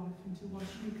my life and to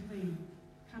wash me clean.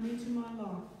 Come into my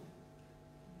life.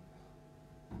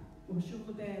 Wash all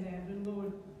the bad out. And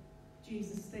Lord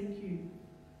Jesus, thank you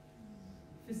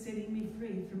for setting me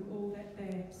free from all that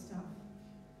bad stuff.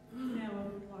 Now I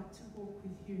would like to walk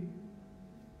with you.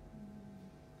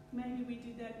 Maybe we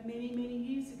did that many, many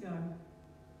years ago.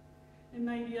 And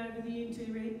maybe over the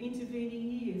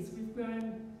intervening years we've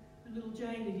grown a little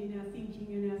jaded in our thinking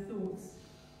and our thoughts.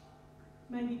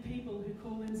 Maybe people who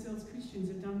call themselves Christians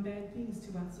have done bad things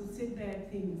to us or said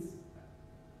bad things.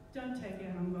 Don't take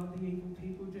out on what the evil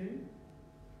people do.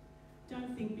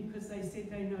 Don't think because they said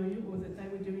they know you or that they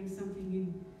were doing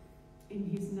something in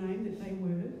his name that they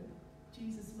were.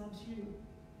 Jesus loves you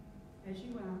as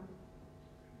you are.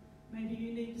 Maybe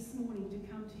you need this morning to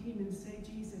come to him and say,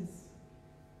 "Jesus,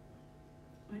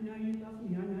 I know you love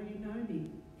me. I know you know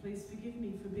me. Please forgive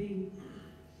me for being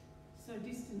so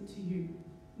distant to you,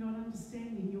 not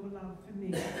understanding your love for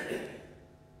me."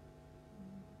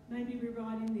 Maybe we're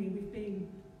right in there. We've been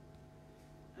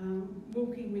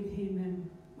walking with him and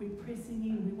we're pressing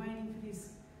in. We're waiting for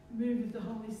this move of the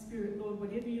Holy Spirit. Lord,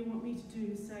 whatever you want me to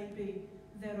do, say be,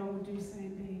 that I will do, say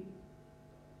and be.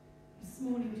 This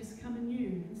morning, just come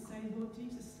anew and say, "Lord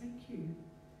Jesus, thank you.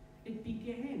 It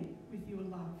began with your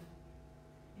love.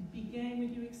 It began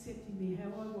with you accepting me how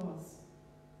I was.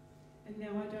 And now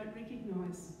I don't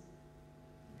recognise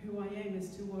who I am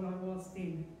as to what I was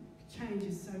then. Change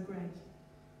is so great."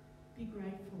 Be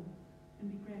grateful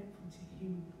and be grateful to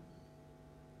him.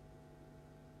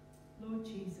 Lord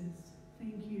Jesus,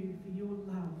 thank you for your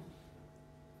love.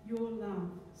 Your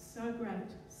love, so great,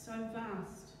 so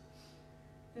vast,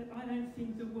 that I don't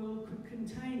think the world could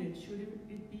contain it should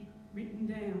it be written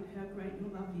down how great your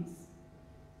love is.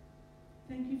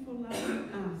 Thank you for loving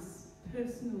us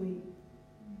personally.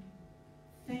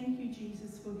 Thank you,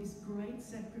 Jesus, for this great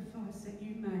sacrifice that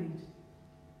you made.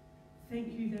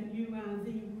 Thank you that you are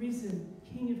the risen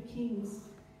King of Kings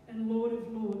and Lord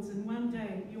of Lords, and one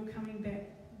day you're coming back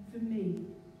for me.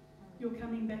 You're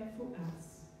coming back for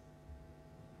us.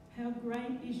 How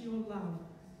great is your love,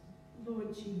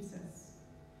 Lord Jesus.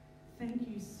 Thank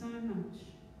you so much.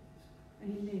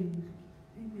 Amen.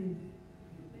 Amen.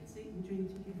 Let's eat and drink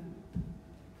together.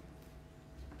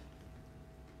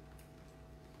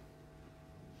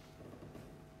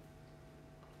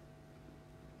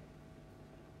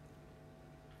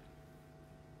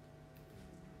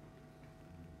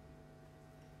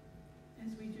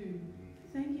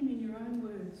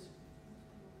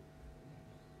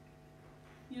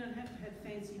 You don't have to have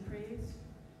fancy prayers.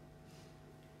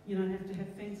 You don't have to have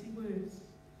fancy words.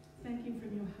 Thank him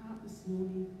from your heart this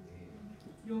morning.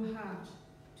 Your heart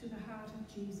to the heart of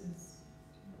Jesus.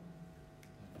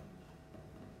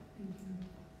 Thank you.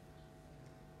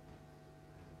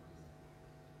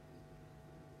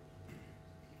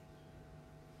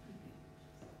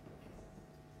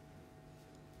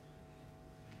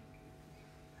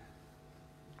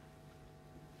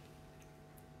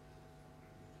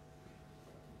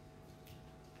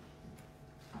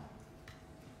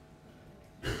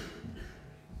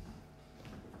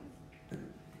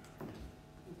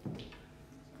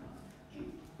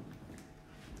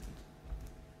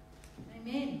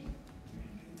 Amen.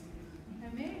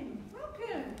 Amen.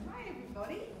 Welcome. Hi,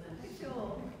 everybody. Look at you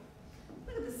all.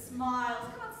 Look at the smiles.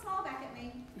 Come on, smile back at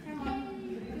me. Come on.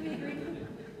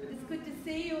 It's good to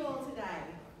see you all today.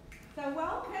 So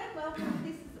welcome. Welcome.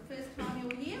 If this is the first time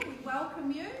you're here, we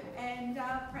welcome you and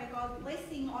pray God's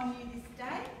blessing on you this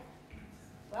day.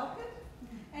 Welcome.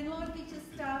 And Lord, we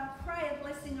just pray a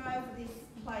blessing over this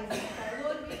place today.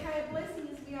 Lord, we pray a blessing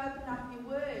as we open up your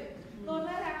word. Lord,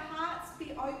 let our hearts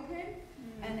be open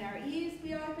and our ears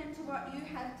be open to what you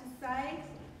have to say.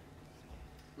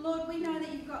 Lord, we know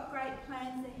that you've got great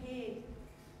plans ahead.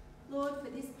 Lord,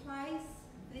 for this place,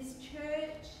 for this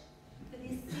church, for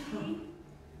this city,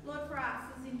 Lord, for us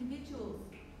as individuals.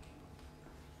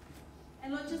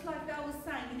 And Lord, just like Val was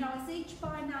saying, you know us each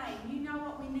by name. You know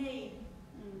what we need.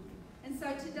 And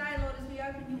so today, Lord, as we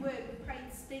open your word, we pray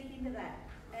to speak into that.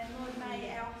 And Lord,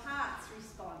 may our hearts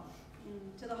respond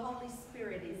to the Holy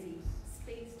Spirit as he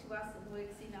speaks to us and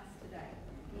works in us today.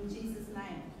 In Jesus'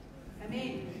 name.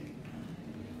 Amen.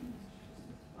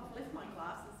 I've left my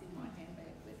glasses in my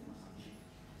handbag. Where's my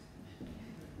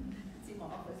It's in my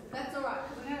office. That's all right,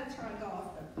 because I'm going to try and go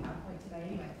off the PowerPoint today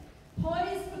anyway.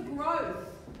 Poised for growth.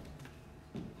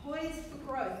 Poised for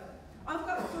growth. I've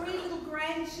got 3 little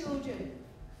grandchildren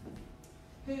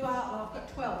who are, well, I've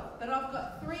got 12, but I've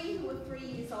got 3 who are 3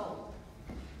 years old.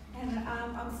 And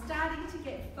I'm starting to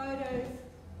get photos.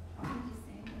 I think you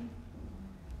see them.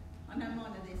 I know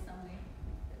mine are there somewhere.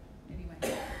 Anyway.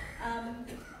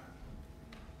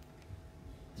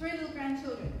 3 little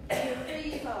grandchildren who are 3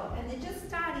 years old, and they're just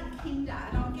starting kinder.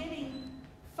 And I'm getting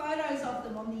photos of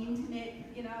them on the internet,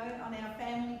 you know, on our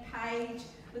family page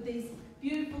with these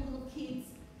beautiful little kids.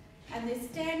 And they're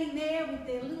standing there with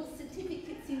their little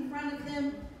certificates in front of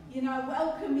them, you know,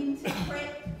 welcome into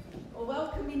prep or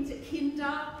welcome into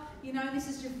kinder. You know, this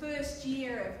is your first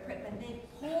year of prep, and they're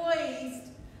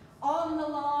poised on the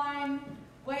line,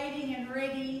 waiting and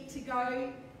ready to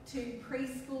go to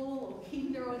preschool or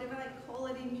kinder or whatever they call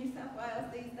it in New South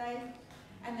Wales these days,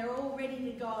 and they're all ready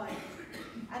to go.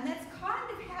 And that's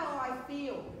kind of how I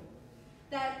feel,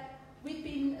 that we've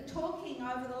been talking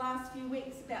over the last few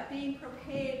weeks about being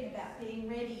prepared, about being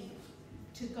ready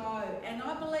to go. And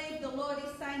I believe the Lord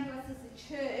is saying to us as a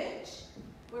church,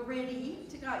 we're ready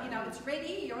to go. You know, it's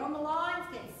ready, you're on the lines,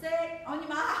 get set, on your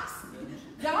marks,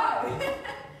 go.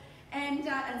 and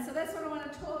so that's what I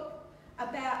want to talk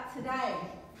about today.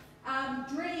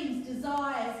 Dreams,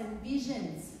 desires, and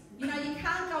visions. You know, you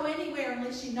can't go anywhere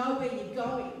unless you know where you're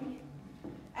going.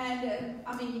 And,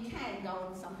 I mean, you can go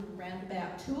on some little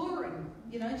roundabout tour and,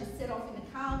 you know, just set off in a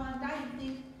car one day and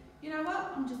think, you know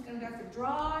what, I'm just going to go for a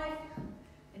drive.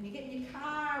 And you get in your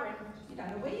car and you don't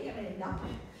know where you're going to end up.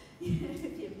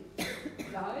 If you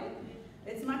go,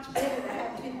 it's much better to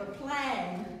have a bit of a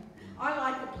plan. I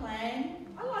like a plan.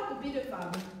 I like a bit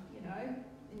of, you know,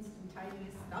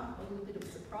 instantaneous stuff, a little bit of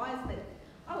surprise, but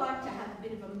I like to have a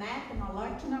bit of a map, and I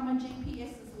like to know my GPS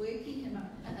is working,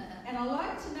 and I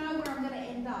like to know where I'm going to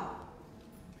end up.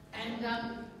 And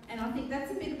I think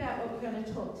that's a bit about what we're going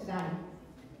to talk today.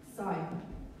 So,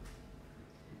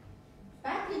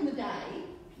 back in the day,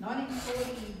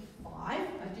 1945,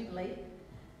 I do believe,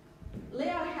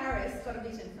 Leo Harris got a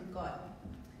vision from God,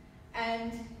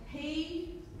 and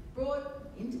he brought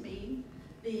into being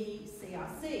the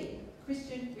CRC,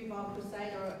 Christian Revival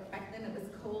Crusade, or back then it was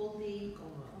called the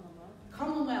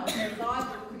Commonwealth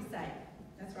Revival Crusade.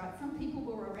 That's right, some people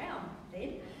were around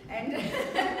then. And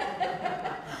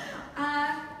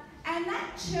that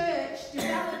church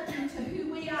developed into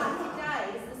who we are today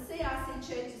as the CRC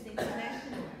Churches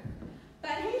International.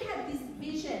 But he had this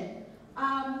vision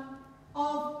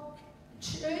of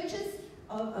churches,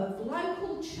 of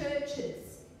local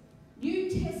churches, New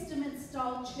Testament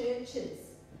style churches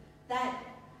that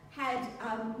had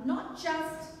not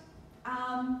just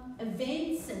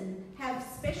events and have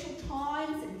special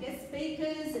times and guest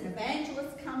speakers and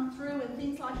evangelists come through and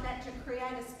things like that to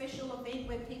create a special event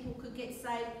where people could get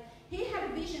saved. He had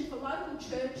a vision for local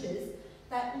churches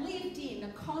that lived in a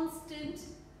constant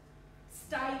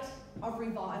state of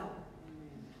revival,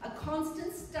 a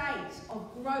constant state of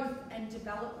growth and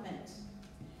development.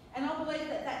 And I believe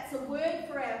that that's a word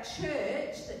for our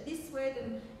church, that this word,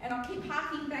 and I keep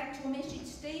harking back to a message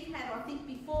Steve had, I think,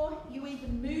 before you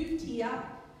even moved here,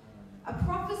 a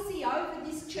prophecy over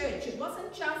this church. It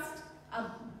wasn't just a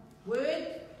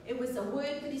word, it was a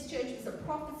word for this church, it was a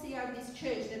prophecy over this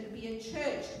church, that it would be a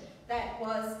church that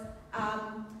was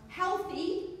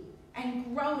healthy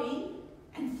and growing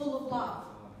and full of love.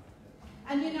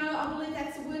 And you know, I believe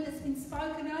that's a word that's been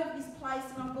spoken over this place,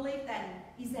 and I believe that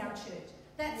is our church.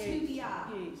 That's who we are.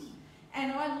 Yes.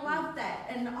 And I love that.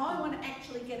 And I want to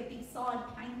actually get a big sign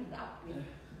painted up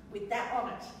with that on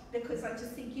it. Because I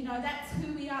just think, you know, that's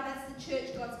who we are. That's the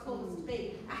church God's called us to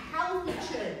be. A healthy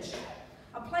church.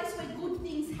 A place where good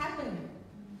things happen.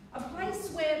 A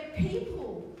place where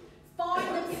people find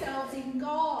themselves in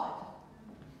God.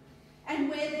 And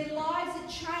where their lives are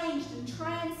changed and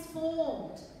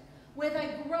transformed. Where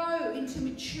they grow into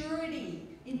maturity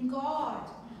in God.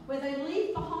 Where they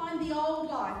leave behind the old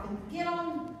life and get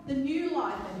on the new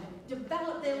life and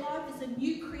develop their life as a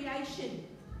new creation.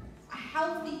 A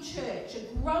healthy church,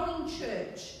 a growing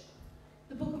church.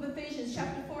 The book of Ephesians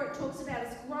chapter 4, it talks about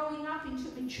us growing up into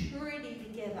maturity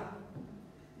together.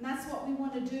 And that's what we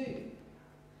want to do.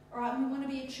 All right, we want to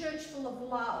be a church full of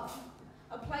love.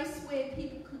 A place where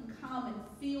people can come and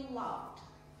feel loved,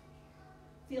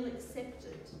 feel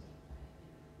accepted,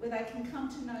 where they can come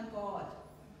to know God.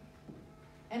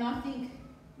 And I think,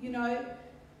 you know,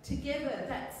 together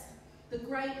that's the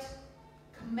great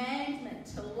commandment,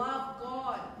 to love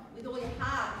God with all your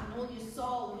heart and all your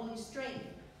soul and all your strength.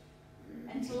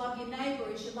 And to love your neighbour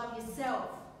as you love yourself.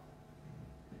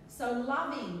 So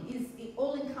loving is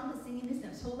all-encompassing, isn't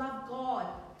it? To love God,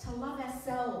 to love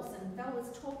ourselves. And Val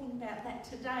was talking about that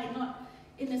today, not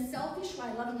in a selfish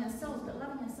way, loving ourselves, but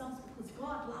loving ourselves because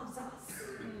God loves us.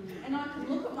 And I can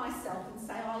look at myself and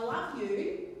say, I love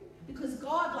you, because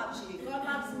God loves you. God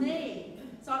loves me.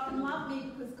 So I can love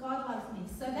me because God loves me.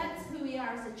 So that's who we are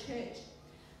as a church.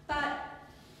 But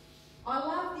I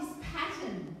love this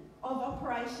pattern of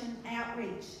Operation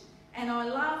Outreach. And I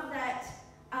love that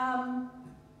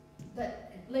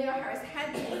that Leo Harris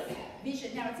had this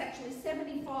vision. Now, it's actually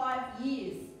 75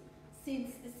 years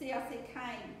since the CRC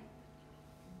came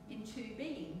into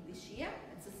being this year.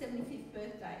 It's the 75th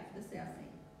birthday for the CRC.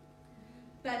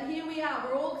 But here we are,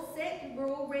 we're all set, we're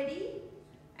all ready,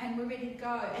 and we're ready to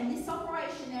go. And this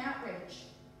Operation Outreach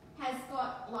has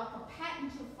got like a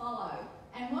pattern to follow.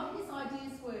 And what his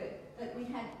ideas were, that we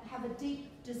have a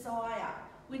deep desire.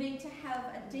 We need to have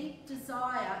a deep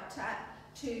desire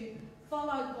to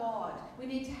follow God. We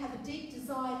need to have a deep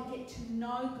desire to get to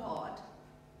know God.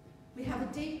 We have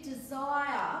a deep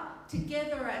desire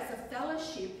together as a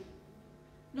fellowship,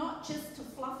 not just to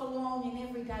fluff along in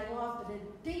everyday life, but a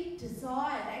deep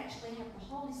desire to actually have the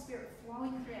Holy Spirit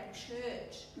flowing through our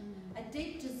church. A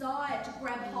deep desire to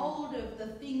grab hold of the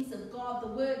things of God, the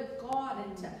Word of God,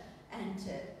 and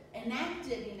to enact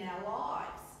it in our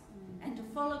lives, and to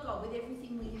follow God with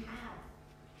everything we have.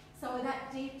 So with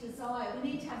that deep desire,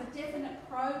 we need to have a definite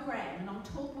program, and I'll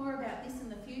talk more about this in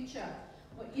the future.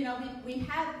 You know, we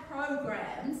have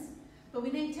programs, but we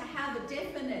need to have a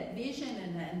definite vision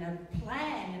and a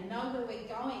plan and know where we're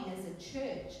going as a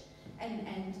church,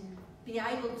 and be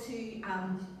able to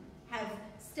have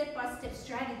step-by-step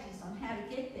strategies on how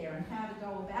to get there and how to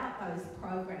go about those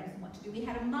programs and what to do. We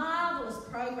had a marvellous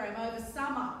program over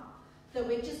summer that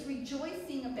we're just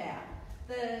rejoicing about.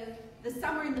 The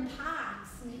summer in the parks,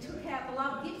 and we took out the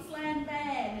Love Gippsland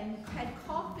van and had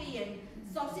coffee and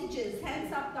sausages.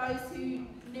 Hands up those who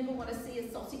never want to see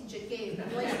a sausage again,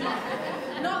 at least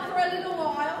not for a little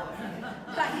while.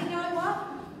 But you know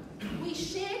what? We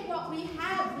shared what we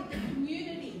have with the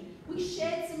community. We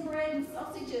shared some bread and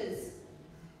sausages.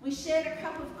 We shared a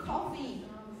cup of coffee.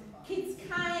 Kids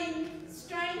came,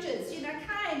 strangers, you know,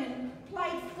 came and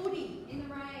played footy. In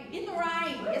the rain. In the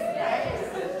rain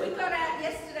yesterday. We got out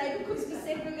yesterday because we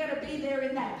said we were going to be there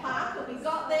in that park, and we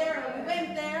got there and we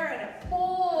went there and it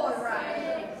poured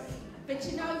rain. But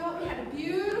you know what? We had a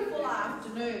beautiful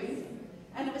afternoon,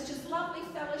 and it was just lovely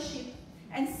fellowship.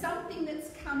 And something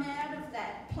that's come out of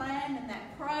that plan and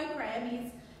that program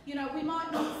is, you know, we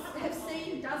might not have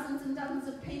seen dozens and dozens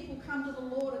of people come to the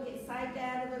Lord or get saved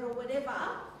out of it or whatever,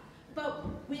 but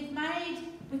we've planted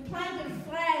a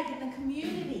flag in the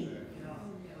community.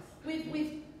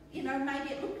 We've you know,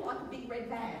 maybe it looked like a big red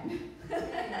van.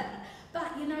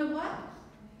 But you know what?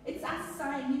 It's us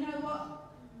saying, you know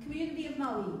what? Community of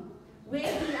Maui, we're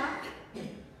here,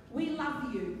 we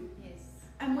love you. Yes.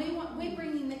 And we're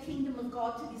bringing the kingdom of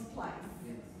God to this place.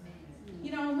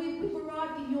 You know, we've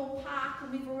arrived in your park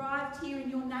and we've arrived here in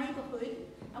your neighbourhood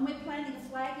and we're planting a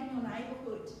flag in your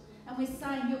neighbourhood and we're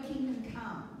saying your kingdom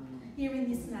come here in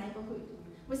this neighbourhood.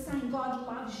 We're saying God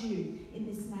loves you in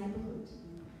this neighbourhood.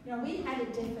 You know, we had a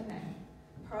definite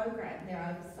program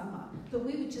there over summer that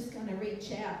we were just going to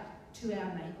reach out to our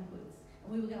neighbourhoods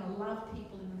and we were going to love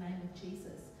people in the name of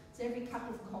Jesus. So every cup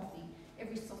of coffee,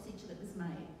 every sausage that was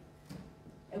made,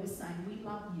 it was saying, we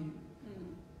love you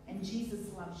and Jesus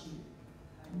loves you.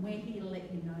 And we're here to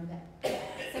let you know that.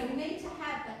 So we need to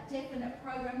have that definite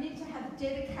program. We need to have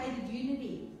dedicated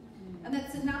unity. And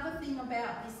that's another thing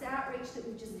about this outreach that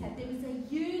we've just had. There was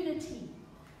a unity.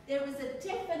 There was a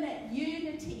definite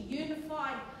unity,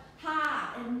 unified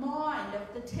heart and mind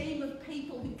of the team of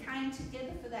people who came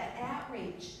together for that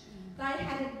outreach.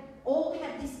 They all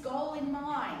had this goal in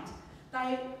mind.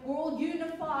 They were all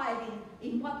unified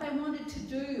in what they wanted to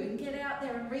do and get out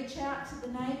there and reach out to the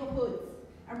neighbourhoods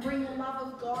and bring the love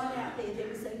of God out there. There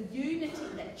was a unity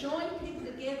that joined people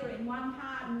together in one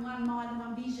heart and one mind and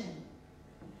one vision.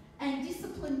 And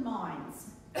disciplined minds.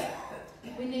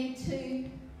 We need to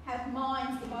have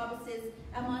minds, the Bible says,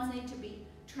 our minds need to be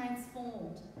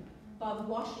transformed by the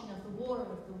washing of the water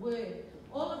of the Word.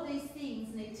 All of these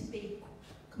things need to be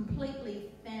completely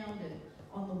founded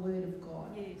on the Word of God.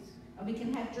 Yes. And we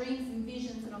can have dreams and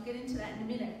visions, and I'll get into that in a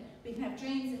minute. We can have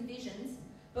dreams and visions,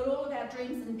 but all of our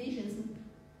dreams and visions,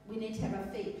 we need to have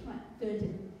our feet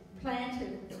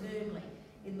planted firmly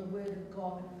in the Word of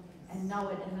God and know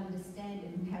it and understand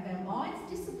it and have our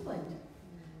minds disciplined.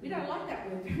 We don't like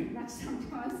that word very much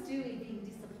sometimes, do we, being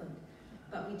disciplined?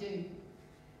 But we do.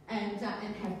 And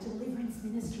have deliverance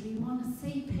ministry. We want to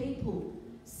see people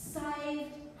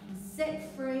saved and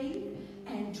set free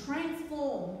and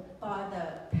transformed by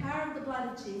the power of the blood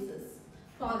of Jesus,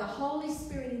 by the Holy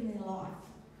Spirit in their life.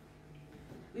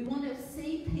 We want to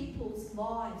see people's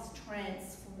lives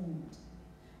transformed.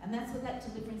 And that's what that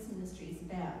deliverance ministry is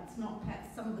about. It's not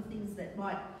perhaps some of the things that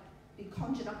might be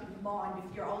conjured up in your mind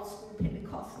if you're old school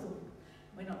Pentecostal.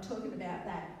 We're not talking about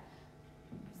that.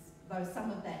 Though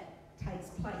some of that takes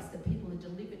place, that people are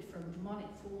delivered from demonic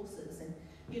forces. And,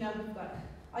 you know,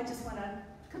 I just want to,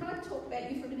 can I talk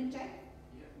about you for a minute, Jack?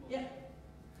 Yeah.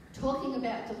 Talking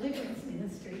about deliverance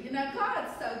ministry. You know,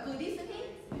 God's so good, isn't he?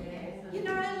 Yes. You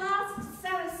know, last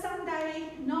Sunday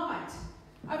night,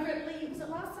 over at Lee, was it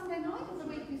last Sunday night or the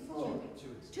week before?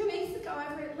 2 weeks ago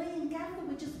over at Lee and Gather,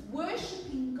 we're just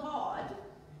worshipping God.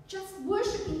 Just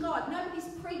worshipping God. Nobody's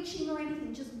preaching or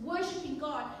anything, just worshipping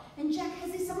God. And Jack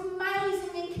has this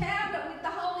amazing encounter with the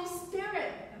Holy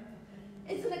Spirit.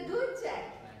 Isn't it good, Jack?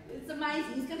 It's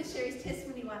amazing. He's going to share his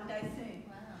testimony one day soon.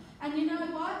 Wow. And you know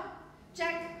what?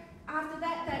 Jack, after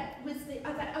that,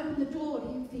 that opened the door for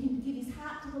him to give his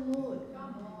heart to the Lord.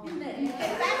 Isn't it?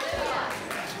 Get back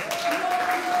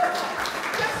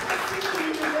just for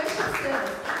singing in the worship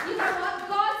service. You know what?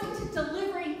 God's into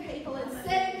delivering people and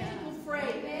setting people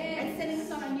free and setting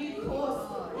us on a new course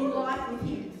in life with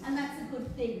him. And that's a good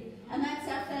thing. And that's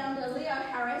our founder, Leo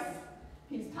Harris,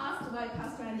 who's passed away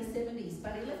in the 70s,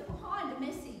 but he left behind a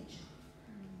message.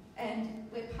 And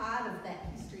we're part of that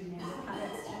history now, we're part of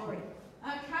that story.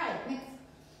 Okay, next.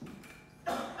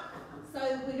 So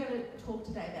we're going to talk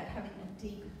today about having a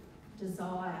deep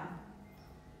desire.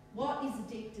 What is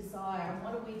a deep desire and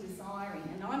what are we desiring?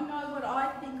 And I know what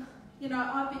I think, you know,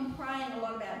 I've been praying a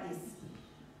lot about this.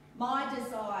 My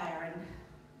desire and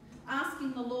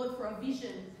asking the Lord for a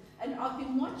vision. And I've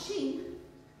been watching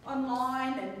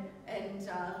online and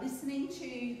listening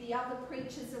to the other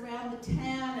preachers around the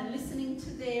town and listening to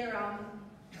their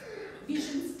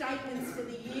vision statements for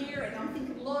the year, and I'm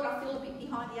thinking, Lord, I feel a bit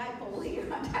behind the eight ball here.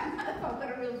 I don't know if I've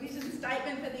got a real vision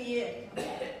statement for the year.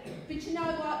 But you know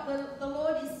what? The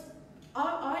Lord is,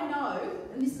 I know,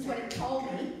 and this is what he told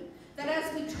me, that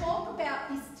as we talk about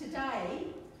this today,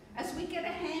 as we get a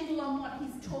handle on what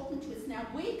he's talking to us now,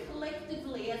 we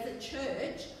collectively as a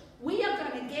church, we are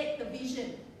going to get the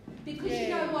vision. Because you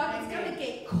know what? It's going to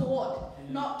get caught,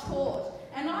 not taught.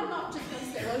 And I'm not just going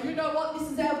to say, well, you know what?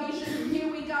 This is our vision, and here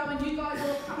we go, and you guys are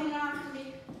all coming after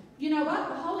me. You know what?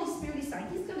 The Holy Spirit is saying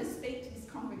he's going to speak to this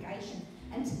congregation.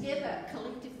 And together,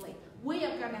 collectively, we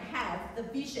are going to have the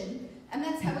vision, and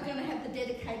that's how we're going to have the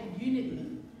dedicated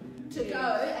unity to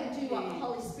go and do what the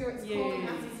Holy Spirit's calling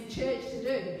us as a church to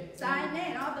do. So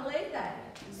amen, I believe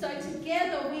that. So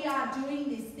together we are doing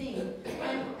this thing,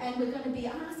 and we're going to be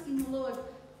asking the Lord,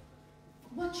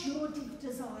 what's your deep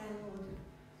desire, Lord?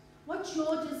 What's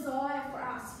your desire for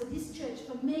us, for this church,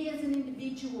 for me as an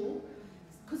individual?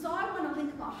 Because I want to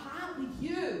link my heart with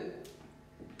you.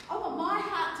 I want my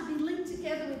heart to be linked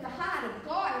together with the heart of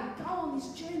God and go on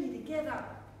this journey together.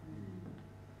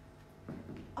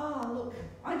 oh, look,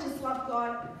 I just love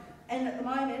God. And at the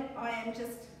moment, I am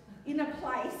just in a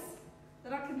place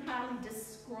that I can hardly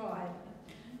describe.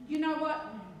 You know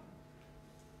what?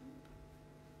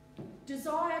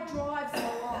 Desire drives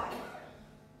our life.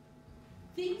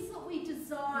 Things that we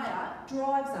desire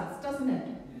drives us, doesn't it?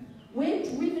 We're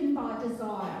driven by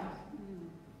desire.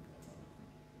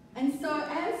 And so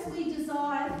as we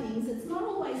desire things, it's not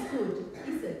always good,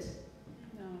 is it?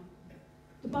 No.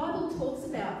 The Bible talks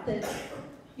about that,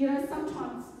 you know,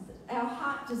 sometimes our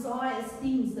heart desires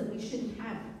things that we shouldn't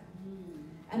have.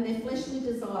 And they're fleshly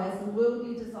desires and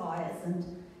worldly desires and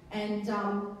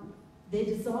they're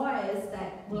desires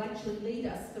that will actually lead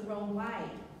us the wrong way.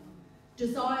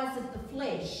 Desires of the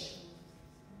flesh.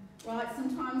 Right?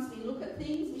 Sometimes we look at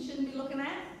things we shouldn't be looking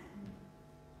at.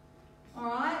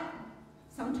 Alright?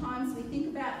 Sometimes we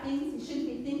think about things we shouldn't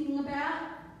be thinking about.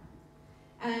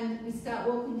 And we start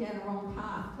walking down the wrong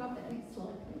path. Can I have that next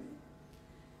slide, please?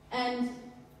 And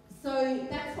so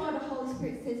that's why the Holy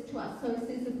Spirit says to us. So it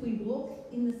says if we walk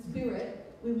in the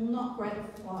Spirit, we will not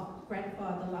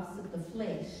gratify the lusts of the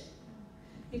flesh.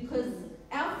 Because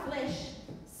our flesh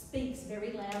speaks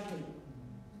very loudly.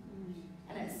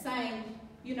 And it's saying,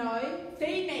 you know,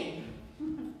 feed me,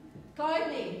 clothe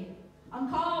me, I'm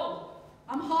cold,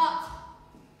 I'm hot.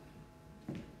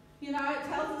 You know, it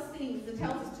tells us things, it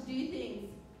tells us to do things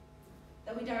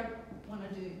that we don't want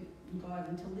to do in God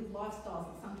and to live lifestyles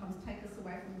that sometimes take us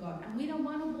away from God. And we don't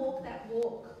want to walk that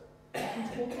walk and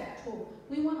talk that talk.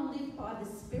 We want to live by the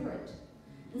Spirit.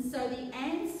 And so the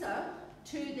answer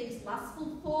to these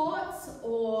lustful thoughts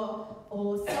or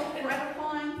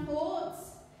self-gratifying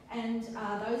thoughts and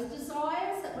those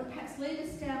desires that would perhaps lead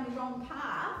us down the wrong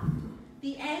path,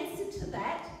 the answer to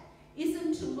that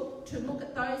isn't to look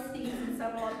at those things and say,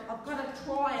 well, I've got to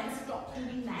try and stop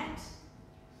doing that.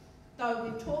 Though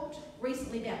we've talked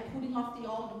recently about putting off the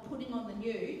old and putting on the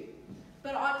new.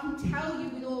 But I can tell you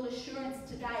with all assurance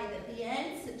today that the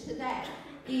answer to that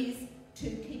is to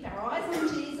keep our eyes on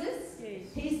Jesus. Yes.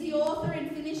 He's the author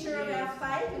and finisher of our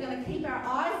faith. We're going to keep our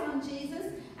eyes on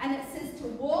Jesus. And it says to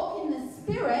walk in the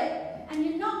Spirit, and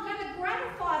you're not going to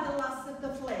gratify the lusts of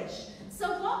the flesh. So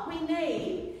what we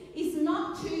need is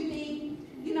not to be,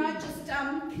 you know, just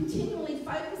continually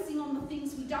focusing on the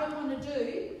things we don't want to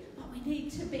do, but we need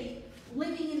to be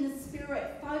living in the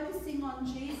Spirit, focusing on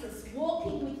Jesus,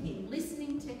 walking with Him,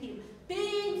 listening to Him,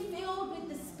 being filled with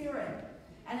the Spirit.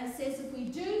 And it says if we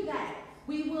do that,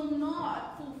 we will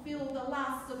not fulfill the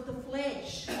lusts of the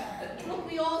flesh. Look,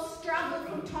 we all struggle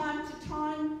from time to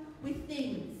time with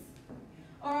things.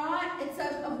 All right? It's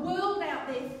a world out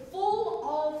there full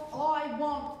of, I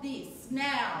want this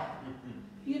now.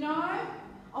 You know?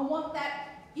 I want that,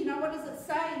 you know, what does it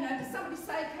say? You know, does somebody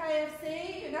say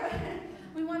KFC? You know?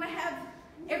 We want to have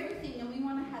everything and we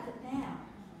want to have it now.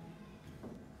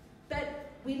 But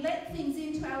we let things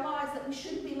into our lives that we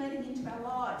shouldn't be letting into our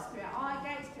lives, through our eye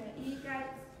gates, through our ear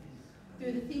gates,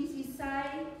 through the things we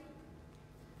say.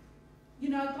 You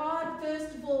know, God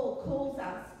first of all calls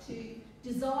us to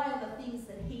desire the things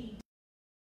that He,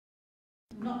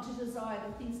 not to desire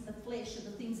the things of the flesh or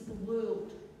the things of the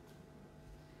world.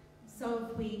 So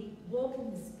if we walk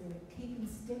in the Spirit, keep in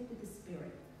step with the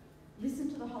Spirit, listen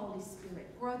to the Holy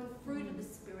Spirit, grow the fruit of the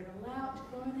Spirit, allow it to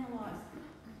grow in our lives,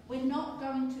 we're not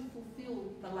going to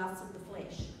fulfill the lusts of the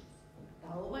flesh.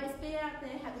 They'll always be out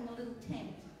there having a little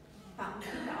tempt. But we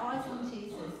keep our eyes on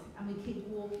Jesus and we keep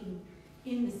walking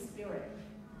in the Spirit.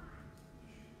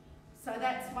 So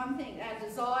that's one thing, our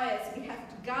desires. We have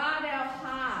to guard our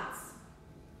hearts,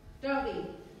 don't we?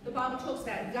 The Bible talks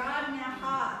about guarding our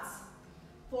hearts.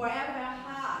 For out of our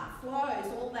heart flows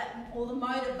all the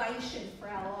motivation for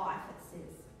our life, it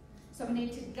says. So we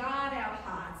need to guard our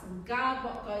hearts and guard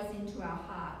what goes into our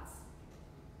hearts.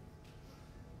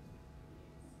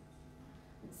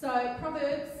 So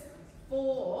Proverbs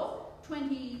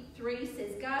 4:23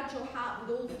 says, guard your heart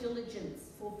with all diligence,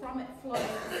 for from it flows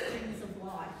the springs of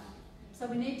life. So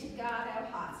we need to guard our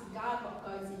hearts and guard what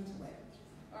goes into it.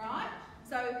 All right?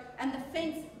 So, and the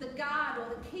fence, the guard or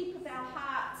the keep of our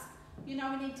hearts, you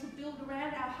know, we need to build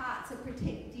around our hearts a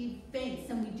protective fence,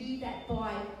 and we do that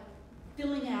by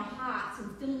filling our hearts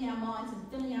and filling our minds and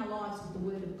filling our lives with the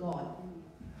Word of God.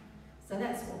 So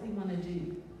that's what we want to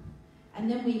do. And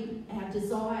then our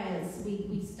desires,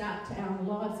 we start to, our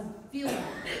lives are filled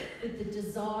with the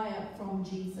desire from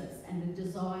Jesus and the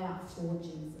desire for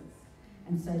Jesus.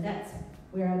 And so that's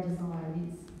where our desire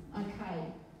is.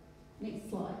 Okay, next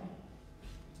slide.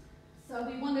 So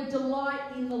we want to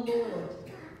delight in the Lord.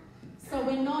 So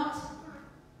we're not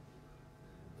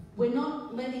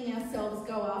letting ourselves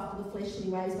go after the fleshly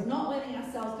ways. We're not letting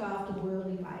ourselves go after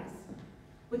worldly ways.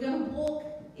 We're going to walk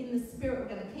in the Spirit.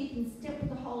 We're going to keep in step with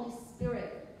the Holy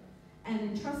Spirit and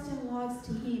entrust our lives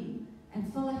to Him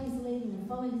and follow His leading and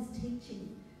follow His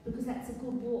teaching, because that's a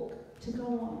good walk to go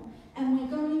on. And we're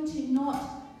going to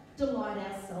not delight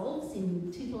ourselves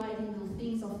in titillating little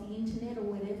things off the internet or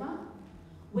whatever.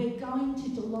 We're going to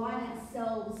delight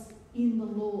ourselves in the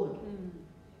Lord.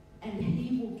 And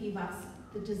He will give us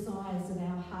the desires of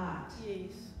our heart.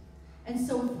 Yes. And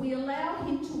so if we allow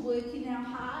Him to work in our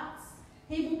hearts,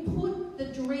 He will put the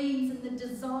dreams and the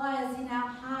desires in our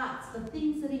hearts, the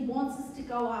things that He wants us to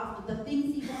go after, the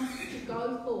things He wants us to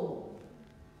go for.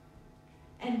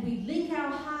 And we link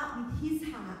our heart with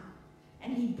His heart,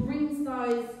 and He brings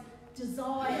those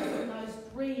desires and those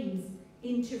dreams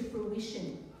into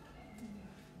fruition.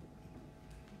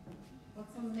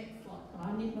 What's on the next slide?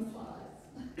 I need my slides.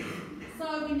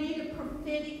 So we need a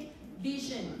prophetic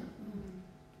vision.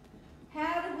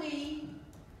 How do we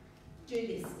do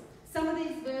this? Some of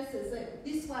these verses, like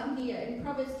this one here in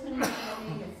Proverbs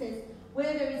 29:18, it says,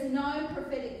 "Where there is no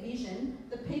prophetic vision,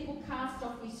 the people cast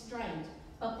off restraint,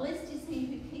 but blessed is he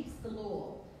who keeps the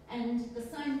law." And the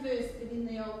same verse, but in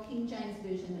the old King James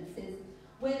Version, it says,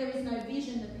 "Where there is no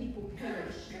vision, the people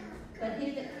perish, but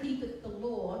he that keepeth the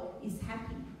law is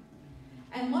happy."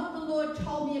 And what the Lord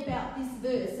told me about this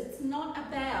verse, it's not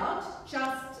about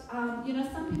just,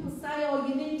 some people say, oh,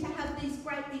 you need to have these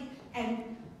great big,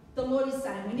 and the Lord is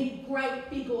saying we need great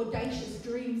big audacious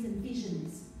dreams and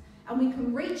visions. And we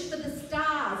can reach for the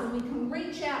stars, and we can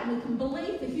reach out, and we can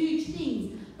believe for huge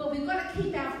things, but we've got to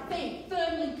keep our feet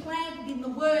firmly planted in the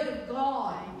Word of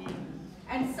God.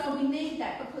 And so we need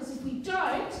that, because if we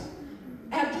don't,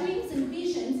 our dreams and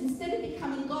visions, instead of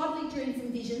becoming godly dreams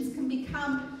and visions, can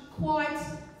become quite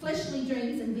fleshly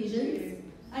dreams and visions,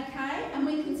 okay? And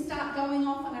we can start going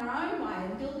off on our own way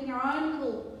and building our own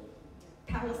little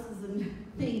palaces and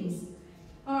things,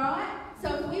 all right?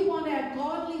 So if we want our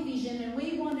godly vision and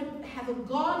we want to have a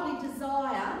godly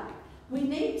desire, we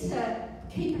need to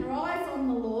keep our eyes on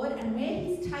the Lord and where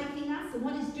He's taking us and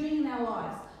what He's doing in our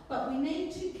lives. But we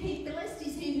need to keep, blessed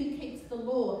is he who keeps the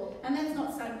law. And that's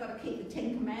not saying we've got to keep the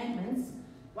 10 Commandments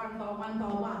one by one by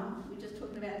one. We were just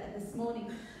talking about that this morning.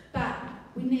 But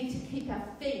we need to keep our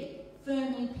feet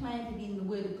firmly planted in the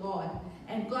Word of God.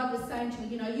 And God was saying to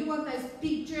me, you want those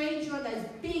big dreams, you want those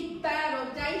big, bad,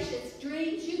 audacious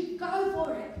dreams, you go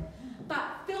for it. But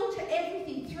filter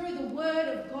everything through the Word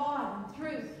of God and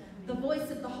through the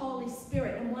voice of the Holy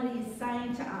Spirit and what He is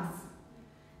saying to us.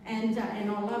 And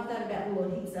I love that about the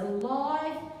Lord. He's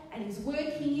alive and He's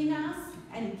working in us,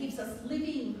 and He gives us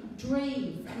living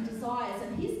dreams and desires.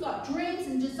 And He's got dreams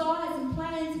and desires and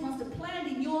plans He wants to plant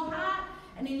in your heart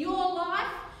and in your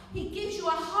life. He gives you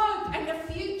a hope and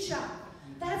a future.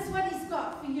 That's what He's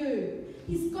got for you.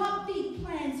 He's got big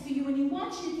plans for you, and He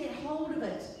wants you to get hold of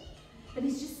it. But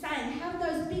He's just saying, have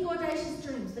those big audacious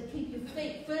dreams that keep your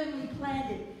feet firmly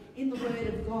planted in the Word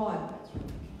of God.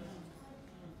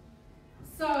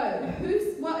 So,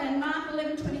 and Mark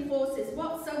 11:24 says,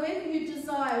 "Whatsoever you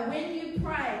desire when you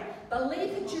pray,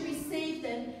 believe that you receive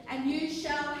them, and you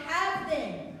shall have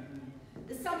them."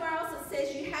 There's somewhere else that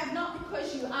says, "You have not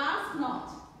because you ask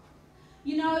not."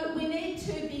 We need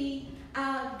to be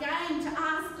game to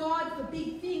ask God for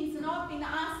big things, and I've been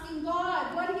asking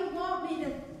God, what do you want me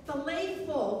to believe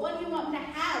for? What do you want me to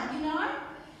have,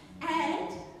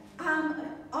 And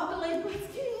I believe God's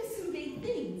giving us some big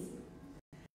things.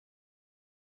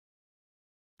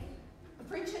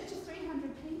 For a church of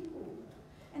 300 people.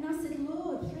 And I said,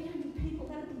 Lord, 300 people,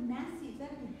 that would be massive,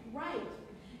 that would be great.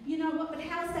 You know what, but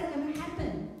how is that going to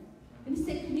happen? And He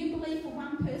said, can you believe for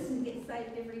one person to get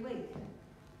saved every week? I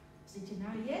said,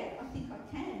 yeah, I think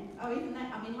I can. Oh, even that,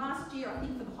 last year, I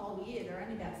think for the whole year, there are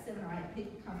only about 7 or 8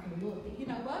 people come to the Lord. But you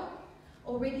know what?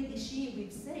 Already this year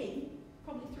we've seen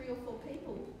probably 3 or 4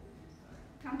 people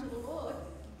come to the Lord,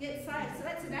 get saved. So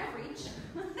that's an average.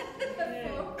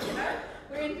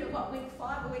 We're into week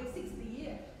 5 or week 6 of the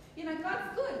year.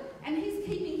 God's good, and He's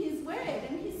keeping His word,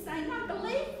 and He's saying, no,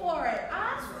 believe for it,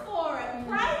 ask for it,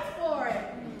 pray for it.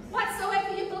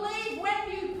 Whatsoever you believe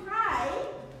when you pray,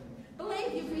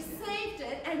 believe you've received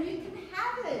it, and you can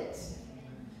have it.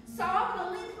 So I'm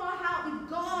going to link my heart with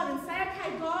God and say,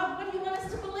 okay, God, what do you want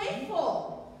us to believe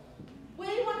for? Where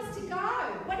do you want us to go?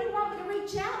 What do you want me to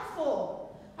reach out for?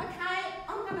 Okay,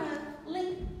 I'm going to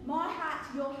link my heart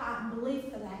to your heart and believe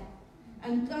for that.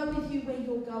 And go with you where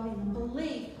you're going and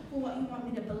believe for what you want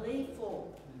me to believe for.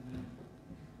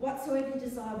 Whatsoever you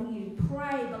desire when you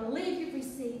pray, believe you've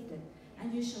received it,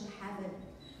 and you shall have it.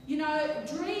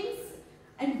 Dreams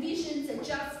and visions are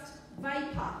just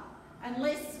vapor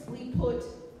unless we put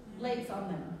legs on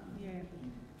them. Yeah.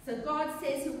 So God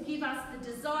says He'll give us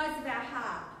the desires of our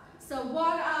heart. So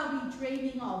what are we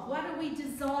dreaming of? What are we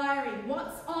desiring?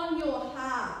 What's on your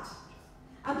heart?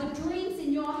 Are the dreams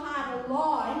in your heart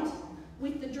aligned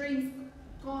with the dreams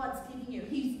God's giving you?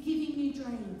 He's giving you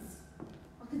dreams.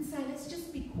 I could say, let's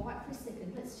just be quiet for a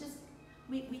second.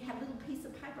 We had a little piece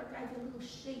of paper. I gave you a little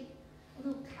sheet, a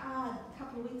little card a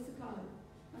couple of weeks ago.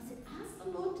 I said, ask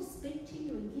the Lord to speak to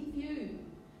you and give you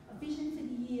a vision for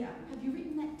the year. Have you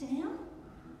written that down?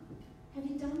 Have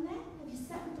you done that? Have you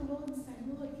sat with the Lord and said,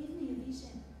 Lord, give me a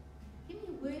vision. Give me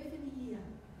a word for the year.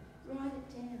 Write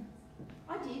it down.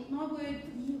 I did. My word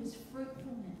for the year was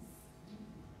fruitfulness.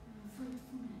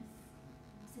 Fruitfulness.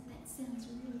 I said, that sounds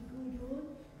really good, Lord.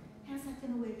 How's that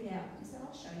going to work out? He said,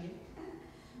 I'll show you.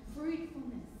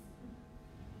 Fruitfulness.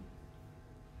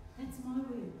 That's my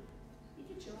word. You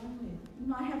get your own word. You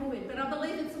might have a word, but I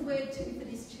believe it's a word too for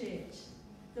this church,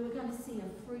 that we're going to see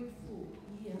a fruitful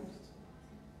year.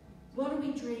 What are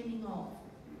we dreaming of?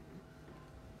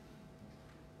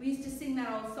 We used to sing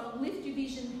that old song, Lift Your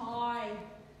Vision High.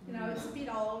 You know, it's a bit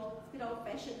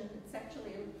old-fashioned, and it's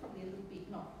actually probably a little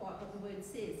bit not quite what the word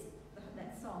says,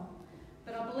 that song.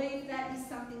 But I believe that is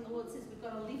something the Lord says we've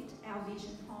got to lift our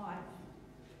vision high.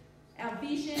 Our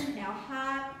vision, our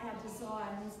heart, our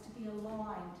desire needs to be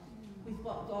aligned with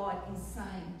what God is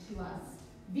saying to us.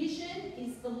 Vision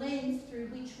is the lens through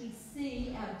which we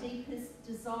see our deepest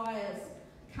desires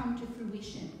come to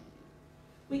fruition.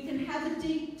 We can have a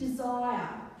deep desire.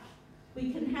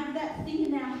 We can have that thing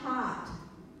in our heart.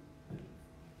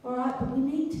 All right, but we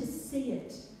need to see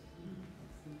it.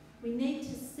 We need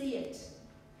to see it.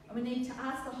 And we need to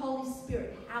ask the Holy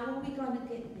Spirit, how are we going to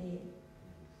get there?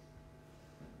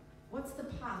 What's the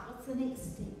path? What's the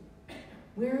next step?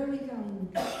 Where are we going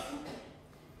with this?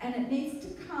 And it needs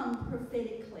to come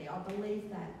prophetically. I believe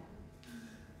that.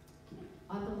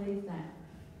 I believe that.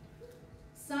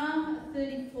 Psalm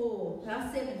 34,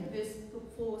 verse 7, verse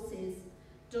 4 says,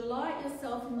 delight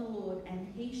yourself in the Lord, and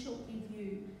he shall give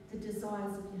you the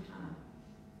desires of your heart.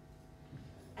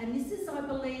 And this is, I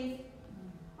believe,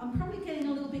 I'm probably getting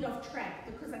a little bit off track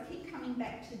because I keep coming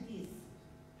back to this,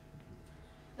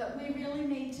 that we really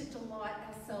need to delight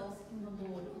ourselves in the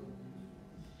Lord.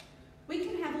 We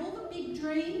can have all the big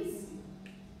dreams.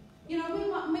 You know, we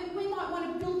might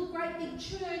want to build a great big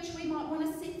church. We might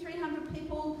want to see 300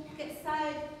 people get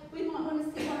saved. We might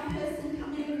want to see one person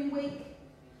come in every week.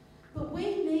 But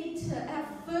we need to, our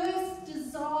first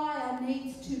desire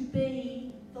needs to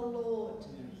be the Lord.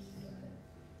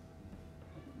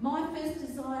 My first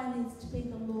desire needs to be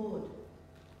the Lord.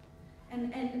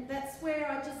 And that's where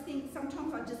I just think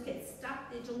sometimes I just get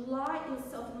stuck there. Delight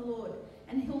yourself in the Lord,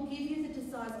 and he'll give you the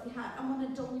desires of your heart. I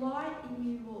want to delight in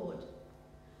you, Lord.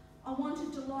 I want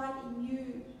to delight in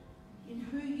you, in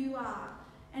who you are.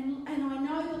 And I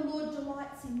know the Lord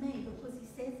delights in me because he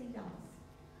says he does.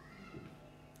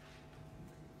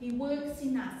 He works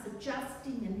in us,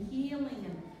 adjusting and healing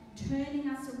and turning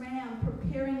us around,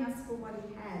 preparing us for what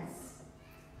he has.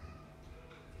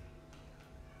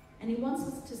 And he wants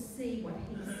us to see what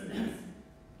he sees.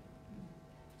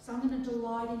 So I'm going to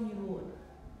delight in you, Lord.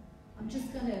 I'm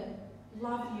just going to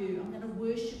love you. I'm going to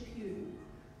worship you.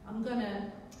 I'm going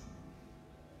to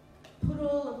put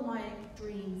all of my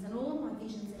dreams and all of my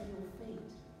visions at your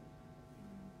feet.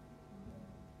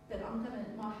 That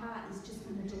my heart is just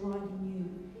going to delight in you.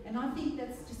 And I think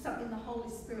that's just something the Holy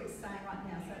Spirit's saying right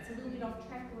now. So it's a little bit off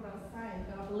track of what I was saying,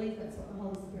 but I believe that's what the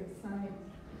Holy Spirit's saying.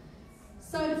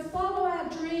 So to follow our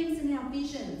dreams and our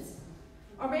visions.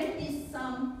 I read this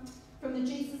from the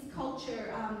Jesus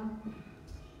Culture,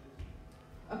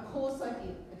 a course I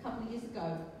did a couple of years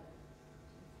ago.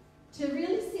 To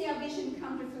really see our vision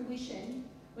come to fruition,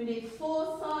 we need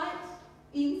foresight,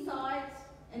 insight,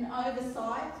 and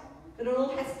oversight, but it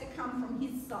all has to come from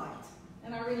his sight.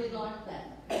 And I really like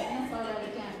that. And so I wrote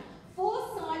it down.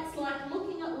 Foresight's like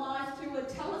looking at life through a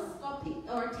telescope.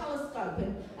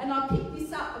 And I picked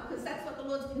this up because that's what the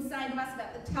Lord's been saying to us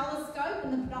about the telescope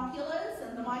and the binoculars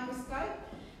and the microscope.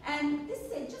 And this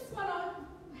said just what I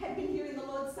had been hearing the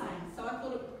Lord saying. So I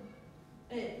thought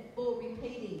it bore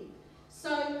repeating.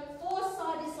 So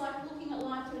foresight is like looking at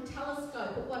life through a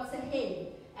telescope at what's ahead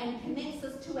and connects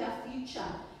us to our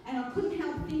future. And I couldn't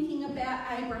help thinking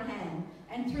about Abraham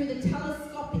and through the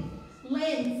telescopic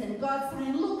lens and God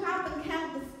saying, look up and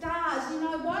count the stars. You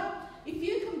know what? If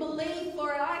you can believe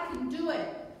for it, I can do it.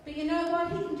 But you know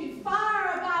what? He can do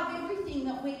far above everything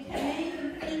that we can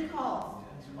even think of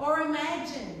or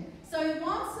imagine. So he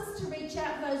wants us to reach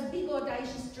out for those big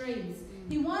audacious dreams.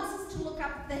 He wants us to look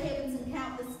up at the heavens and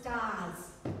count the stars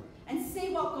and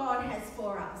see what God has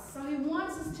for us. So he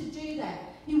wants us to do that.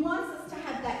 He wants us to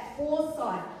have that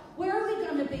foresight. Where are we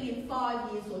going to be in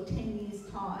 5 years or 10 years'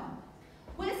 time?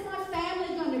 Where's my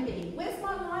family going to be? Where's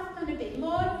my life going to be?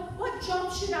 Lord, what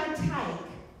job should I take?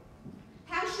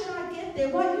 How should I get there?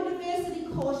 What university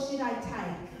course should I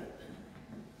take?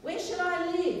 Where should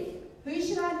I live? Who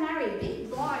should I marry?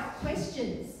 Big life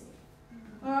questions.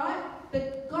 All right?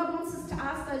 But God wants us to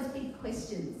ask those big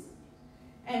questions.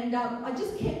 And I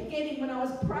just kept getting, when I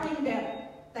was praying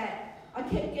about that, I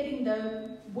kept getting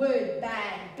the word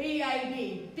BAD,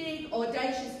 B-A-D, big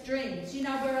audacious dreams. You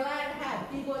know, we're allowed to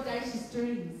have big audacious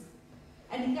dreams.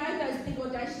 And he gave those big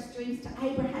audacious dreams to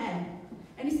Abraham.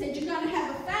 And he said, you're going to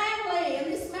have a family. And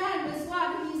this man was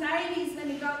in his 80s when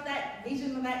he got that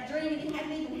vision of that dream. And he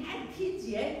hadn't even had kids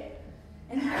yet.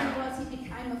 And here he was, he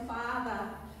became a father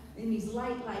in his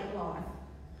late life.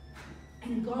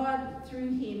 And God,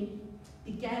 through him,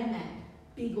 began that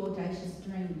big audacious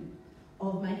dream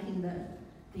of making the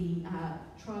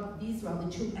tribe of Israel,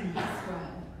 the children of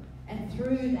Israel. And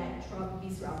through that tribe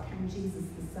of Israel came Jesus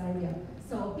the Saviour.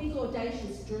 So a big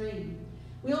audacious dream.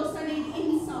 We also need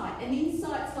insight, and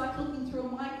insight's like looking through a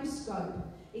microscope.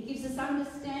 It gives us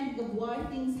understanding of why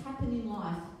things happen in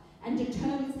life and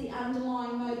determines the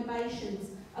underlying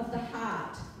motivations of the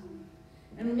heart.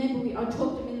 And remember, I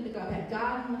talked a minute ago about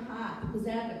guarding the heart, because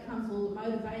out of it comes all the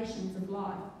motivations of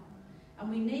life.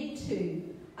 And we need to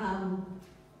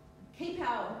keep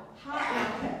our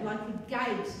heart like a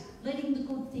gate, letting the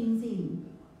good things in,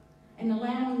 and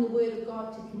allowing the Word of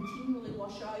God to continually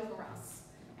wash over us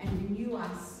and renew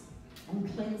us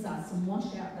and cleanse us and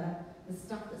wash out the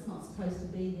stuff that's not supposed to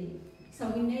be there.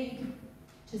 So we need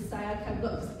to say, okay, we've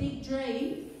got this big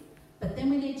dream, but then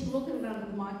we need to look at it under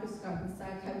the microscope and say,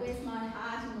 okay, where's my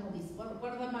heart in all this?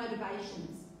 What are the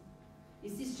motivations?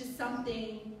 Is this just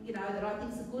something, you know, that I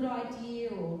think is a good idea,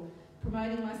 or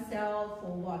promoting myself,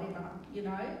 or whatever, you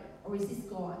know? Or is this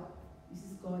God? Is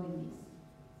this God in this?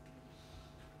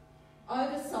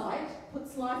 Oversight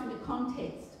puts life into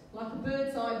context, like a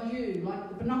bird's eye view, like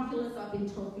the binoculars I've been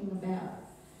talking about,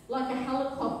 like a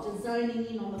helicopter zoning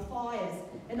in on the fires.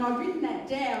 And I've written that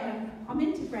down, and I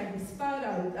meant to grab this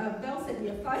photo. Belle sent me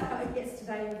a photo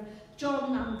yesterday of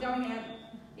John going out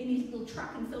in his little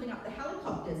truck and filling up the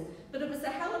helicopters. But it was a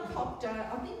helicopter,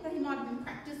 I think that he might have been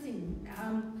practicing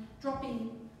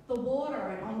dropping the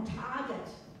water on target.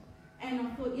 And I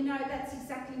thought, you know, that's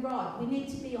exactly right. We need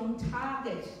to be on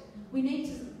target. We need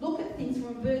to look at things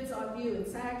from a bird's eye view and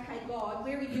say, okay, God,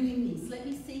 where are you in this? Let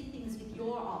me see things with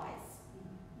your eyes.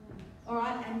 All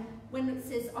right, and when it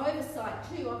says oversight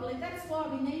too, I believe that's why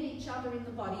we need each other in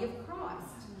the body of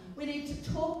Christ. We need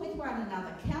to talk with one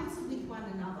another, counsel with one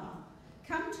another.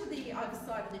 Come to the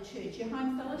oversight of the church, your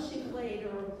home fellowship leader,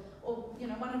 or you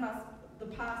know, one of us, the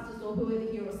pastors or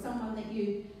whoever here, or someone that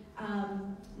you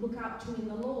look up to in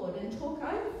the Lord, and talk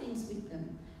over things with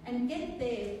them and get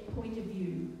their point of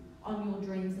view on your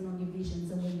dreams and on your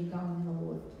visions and where you're going in the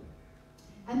Lord.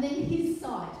 And then his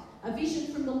sight. A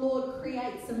vision from the Lord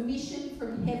creates a mission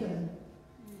from heaven.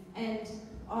 And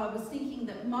I was thinking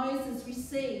that Moses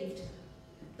received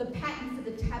the pattern for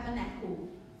the tabernacle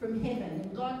from heaven,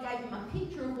 and God gave him a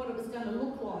picture of what it was going to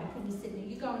look like, and he said, now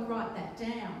you go and write that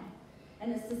down.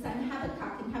 And it's the same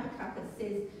Habakkuk. In Habakkuk it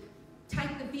says,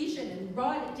 take the vision and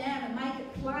write it down and make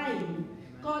it plain.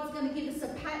 God's going to give us a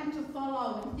pattern to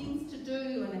follow and things to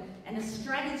do and a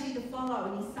strategy to follow.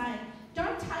 And he's saying,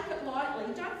 don't take it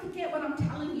lightly. Don't forget what I'm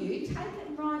telling you. Take it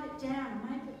and write it down and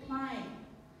make it plain.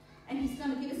 And he's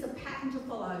going to give us a pattern to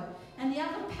follow. And the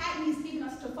other pattern he's given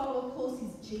us to follow, of course,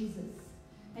 is Jesus.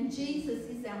 And Jesus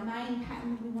is our main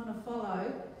pattern we want to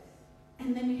follow.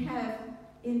 And then we have,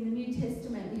 in the New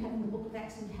Testament, we have in the book of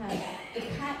Acts, we have the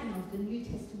pattern of the New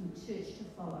Testament church to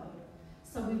follow.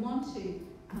 So we want to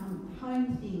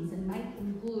hone things and make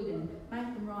them good and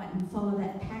make them right and follow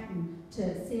that pattern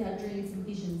to see our dreams and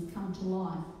visions come to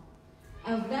life.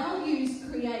 Our values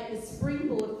create the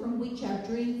springboard from which our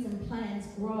dreams and plans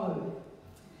grow.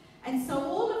 And so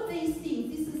all of these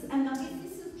things, and I guess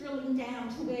this is drilling down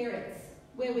to where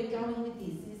we're going with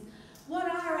this, is what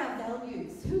are our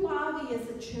values? Who are we as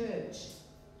a church?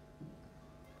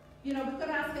 You know, we've got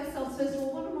to ask ourselves first of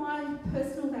all, what are my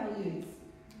personal values?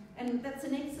 And that's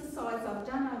an exercise I've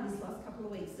done over this last couple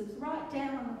of weeks. It's write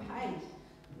down on a page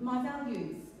my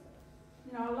values.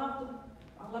 You know,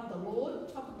 I love the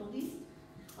Lord, top of the list.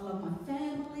 I love my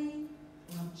family.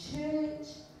 I love church.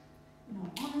 You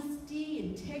know, honesty,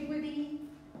 integrity.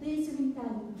 These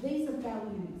are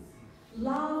values.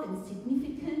 Love and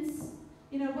significance.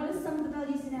 You know, what are some of the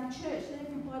values in our church? That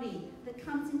everybody that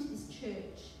comes into this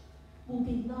church will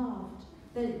be loved.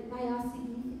 That they are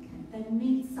significant. They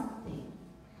mean something.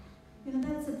 You know,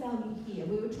 that's a value here.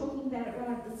 We were talking about it right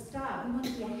at the start. We want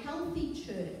to be a healthy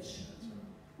church.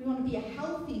 We want to be a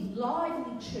healthy,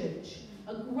 lively church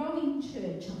a growing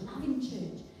church, a loving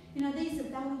church. You know, these are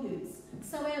values.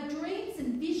 So our dreams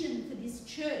and vision for this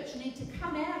church need to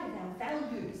come out of our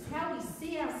values, how we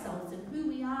see ourselves and who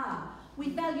we are.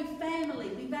 We value family,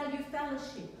 we value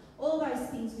fellowship, all those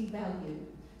things we value.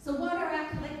 So what are our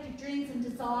collective dreams and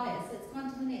desires? Let's go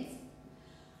on to the next.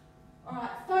 All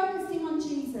right, focusing on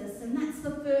Jesus, and that's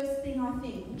the first thing I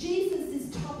think. Jesus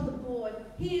is top of the board.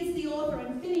 He is the author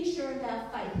and finisher of our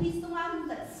faith. He's the one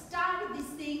that started this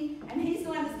thing, and he's the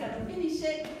one that's going to finish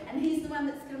it, and he's the one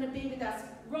that's going to be with us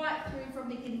right through from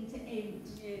beginning to end.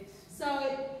 Yes.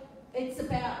 So it's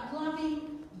about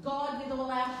loving God with all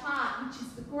our heart, which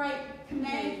is the great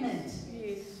commandment.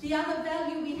 Yes. The other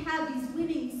value we have is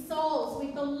winning souls.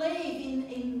 We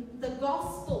believe in the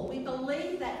gospel. We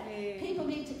believe that people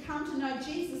need to come to know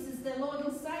Jesus as their Lord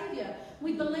and Saviour.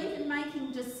 We believe in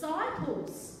making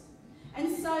disciples.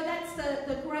 And so that's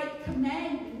the great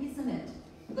commandment, isn't it?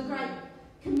 The great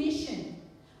commission.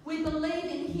 We believe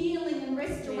in healing and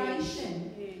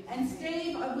restoration. Yes. And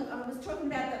Steve, I was talking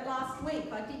about that last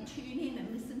week. I did tune in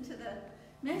and listen to the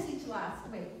message last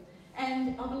week.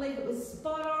 And I believe it was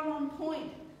spot on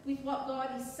point with what God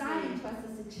is saying to us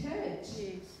as a church.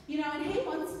 Yes. You know, and He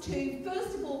wants to,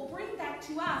 first of all, bring back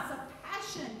to us a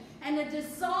passion and a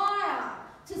desire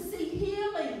to see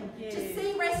healing, to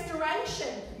see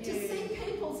restoration, to see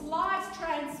people's lives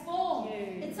transformed.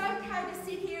 It's okay to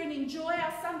sit here and enjoy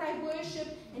our Sunday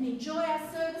worship and enjoy our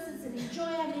services and enjoy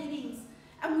our meetings.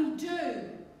 And we do.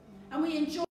 And we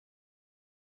enjoy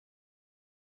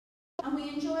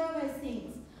all those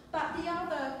things. But the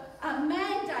other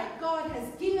mandate God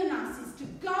has given us is to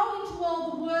go into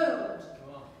all the world.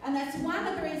 And that's one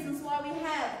of the reasons why we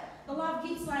have the Love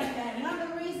Gippsland Band. One of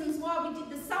the reasons why we did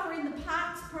the Summer in the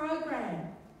Parks program.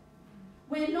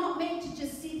 We're not meant to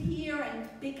just sit here and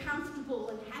be comfortable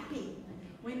and happy.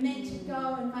 We're meant to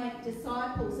go and make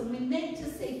disciples. And we're meant to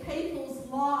see people's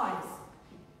lives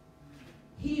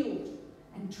healed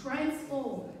and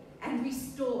transformed and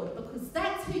restored, because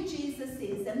that's who Jesus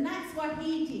is, and that's what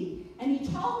He did. And He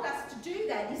told us to do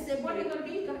that. He said, what are you going to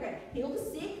do? You've got to go heal the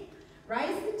sick,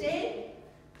 raise the dead,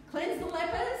 cleanse the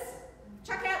lepers,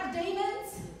 chuck out the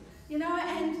demons, you know,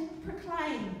 and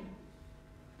proclaim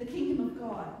the kingdom of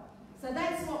God. So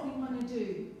that's what we want to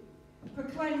do,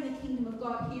 proclaim the kingdom of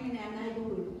God here in our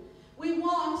neighbourhood. We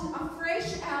want a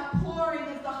fresh outpouring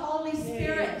of the Holy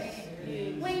Spirit.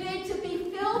 We need to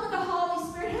be filled with the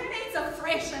Holy Spirit. Who needs a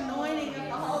fresh anointing of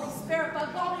the Holy Spirit?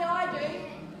 By golly, I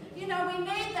do. You know, we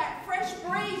need that fresh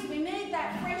breeze. We need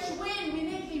that fresh wind. We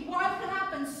need to be woken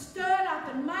up and stirred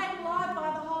up and made alive by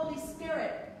the Holy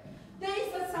Spirit.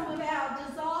 These are some of our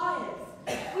desires.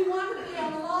 We want to be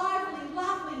a lively,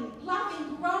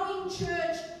 loving, growing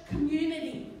church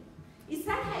community. Is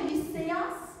that how you see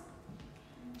us?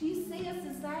 Do you see us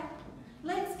as that?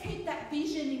 Let's keep that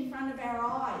vision in front of our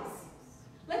eyes.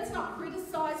 Let's not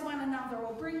criticise one another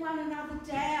or bring one another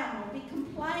down or be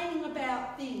complaining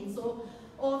about things or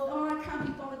oh, I can't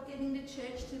be bothered getting to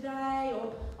church today,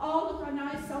 or oh, look, I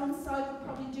know so-and-so could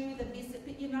probably do with a visit,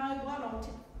 but you know what, I'll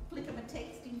flick them a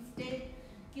text instead.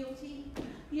 Guilty.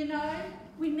 You know,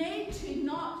 we need to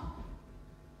not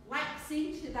lapse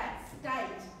into that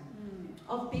state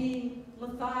of being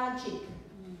lethargic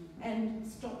and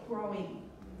stop growing.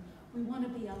 We want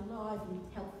to be a lively,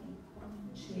 healthy, growing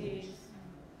church. Yes.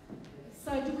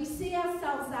 So do we see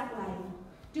ourselves that way?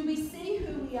 Do we see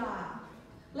who we are?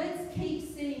 Let's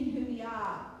keep seeing who we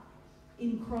are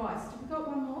in Christ. Have we got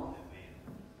one more?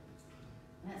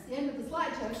 That's the end of the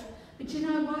slideshow. But you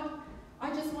know what? I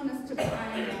just want us to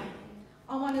pray now.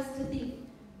 I want us to think,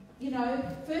 you know,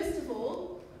 first of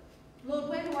all, Lord,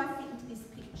 where do I fit into this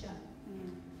picture?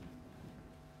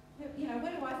 You know,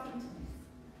 where do I fit into this?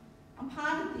 I'm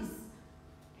part of this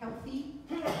healthy,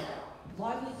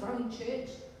 lively, growing church.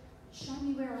 Show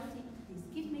me where I fit into this.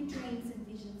 Give me dreams and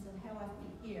visions of how I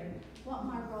fit here, what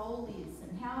my role is,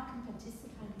 and how I can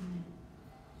participate in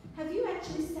it. Have you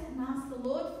actually sat and asked the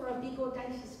Lord for a big,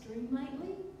 audacious dream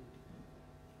lately?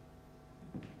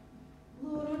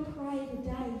 Lord, I pray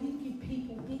today you give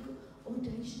people big,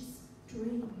 audacious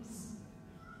dreams.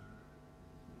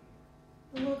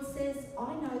 The Lord says,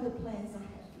 I know the plans I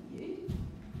have for you.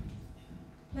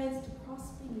 Plans to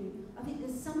prosper you. I think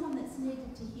there's someone that's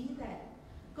needed to hear that.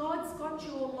 God's got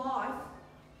your life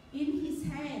in His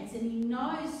hands and He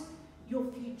knows your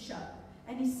future.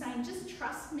 And He's saying, just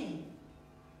trust me.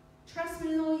 Trust me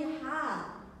with all your heart.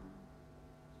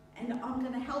 And I'm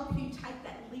going to help you take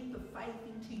that leap of faith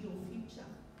into your future.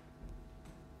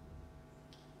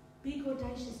 Big,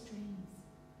 audacious dreams.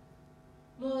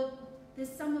 Lord,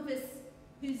 there's some of us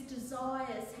whose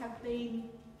desires have been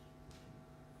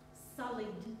sullied.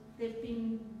 They've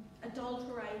been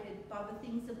adulterated by the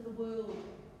things of the world.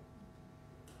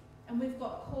 And we've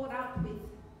got caught up with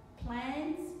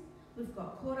plans, we've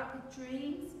got caught up with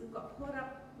dreams, we've got caught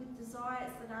up with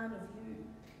desires that aren't of you.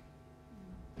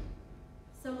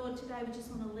 So Lord, today we just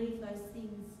want to leave those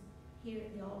things here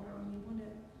at the altar, and we want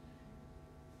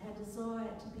our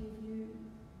desire to be of you.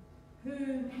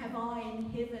 Whom have I in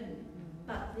heaven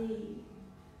but thee?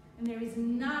 And there is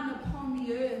none upon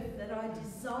the earth that I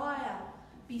desire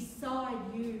beside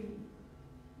you.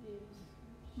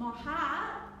 My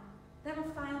heart,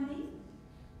 that'll fail me.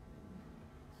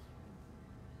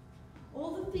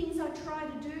 All the things I try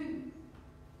to do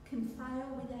can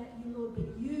fail without you, Lord,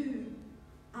 but you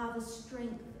are the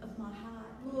strength of my heart.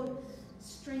 Lord,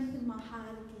 strengthen my heart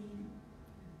again.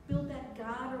 Build that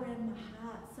guard around my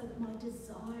heart so that my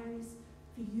desire is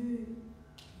for you.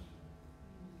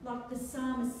 Like the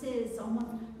psalmist says, I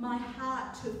want my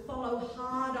heart to follow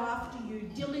hard after you,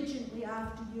 diligently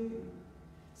after you,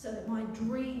 so that my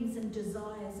dreams and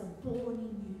desires are born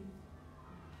in you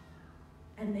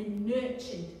and then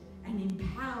nurtured and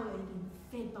empowered and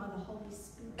fed by the Holy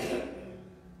Spirit.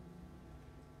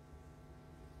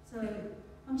 So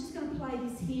I'm just going to play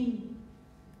this hymn.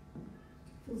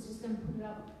 Phil's just going to put it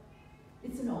up.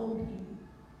 It's an old hymn.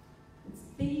 It's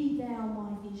Be Thou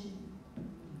My Vision,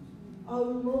 O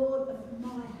Lord of my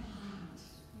heart.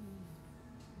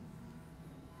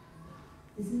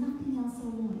 There's nothing else I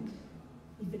want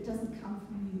if it doesn't come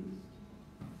from you.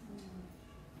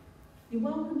 You're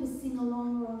welcome to sing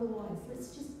along or otherwise.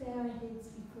 Let's just bow our heads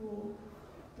before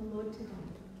the Lord today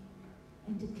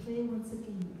and declare once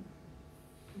again,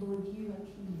 Lord, you are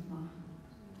King of my heart.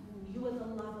 You are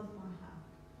the love of my heart.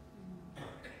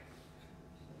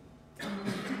 And I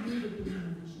want you to be my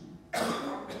vision,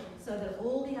 so that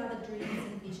all the other dreams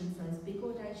and visions, those big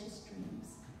audacious dreams,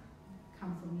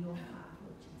 come from your heart,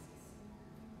 Lord Jesus.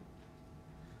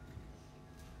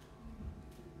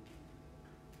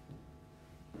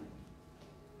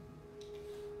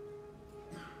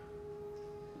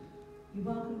 You're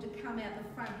welcome to come out the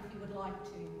front if you would like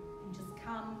to, and just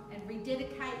come and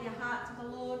rededicate your heart to the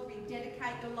Lord,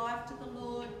 rededicate your life to the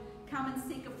Lord. Come and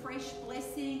seek a fresh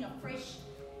blessing, a fresh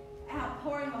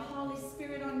outpouring of the Holy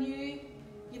Spirit on you.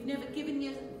 You've never given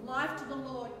your life to the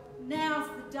Lord. Now's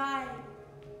the day.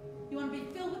 You want to be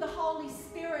filled with the Holy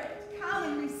Spirit. Come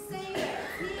and receive it.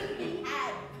 It's here to be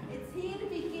had. It's here to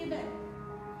be given.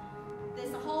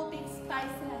 There's a whole big space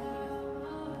out here.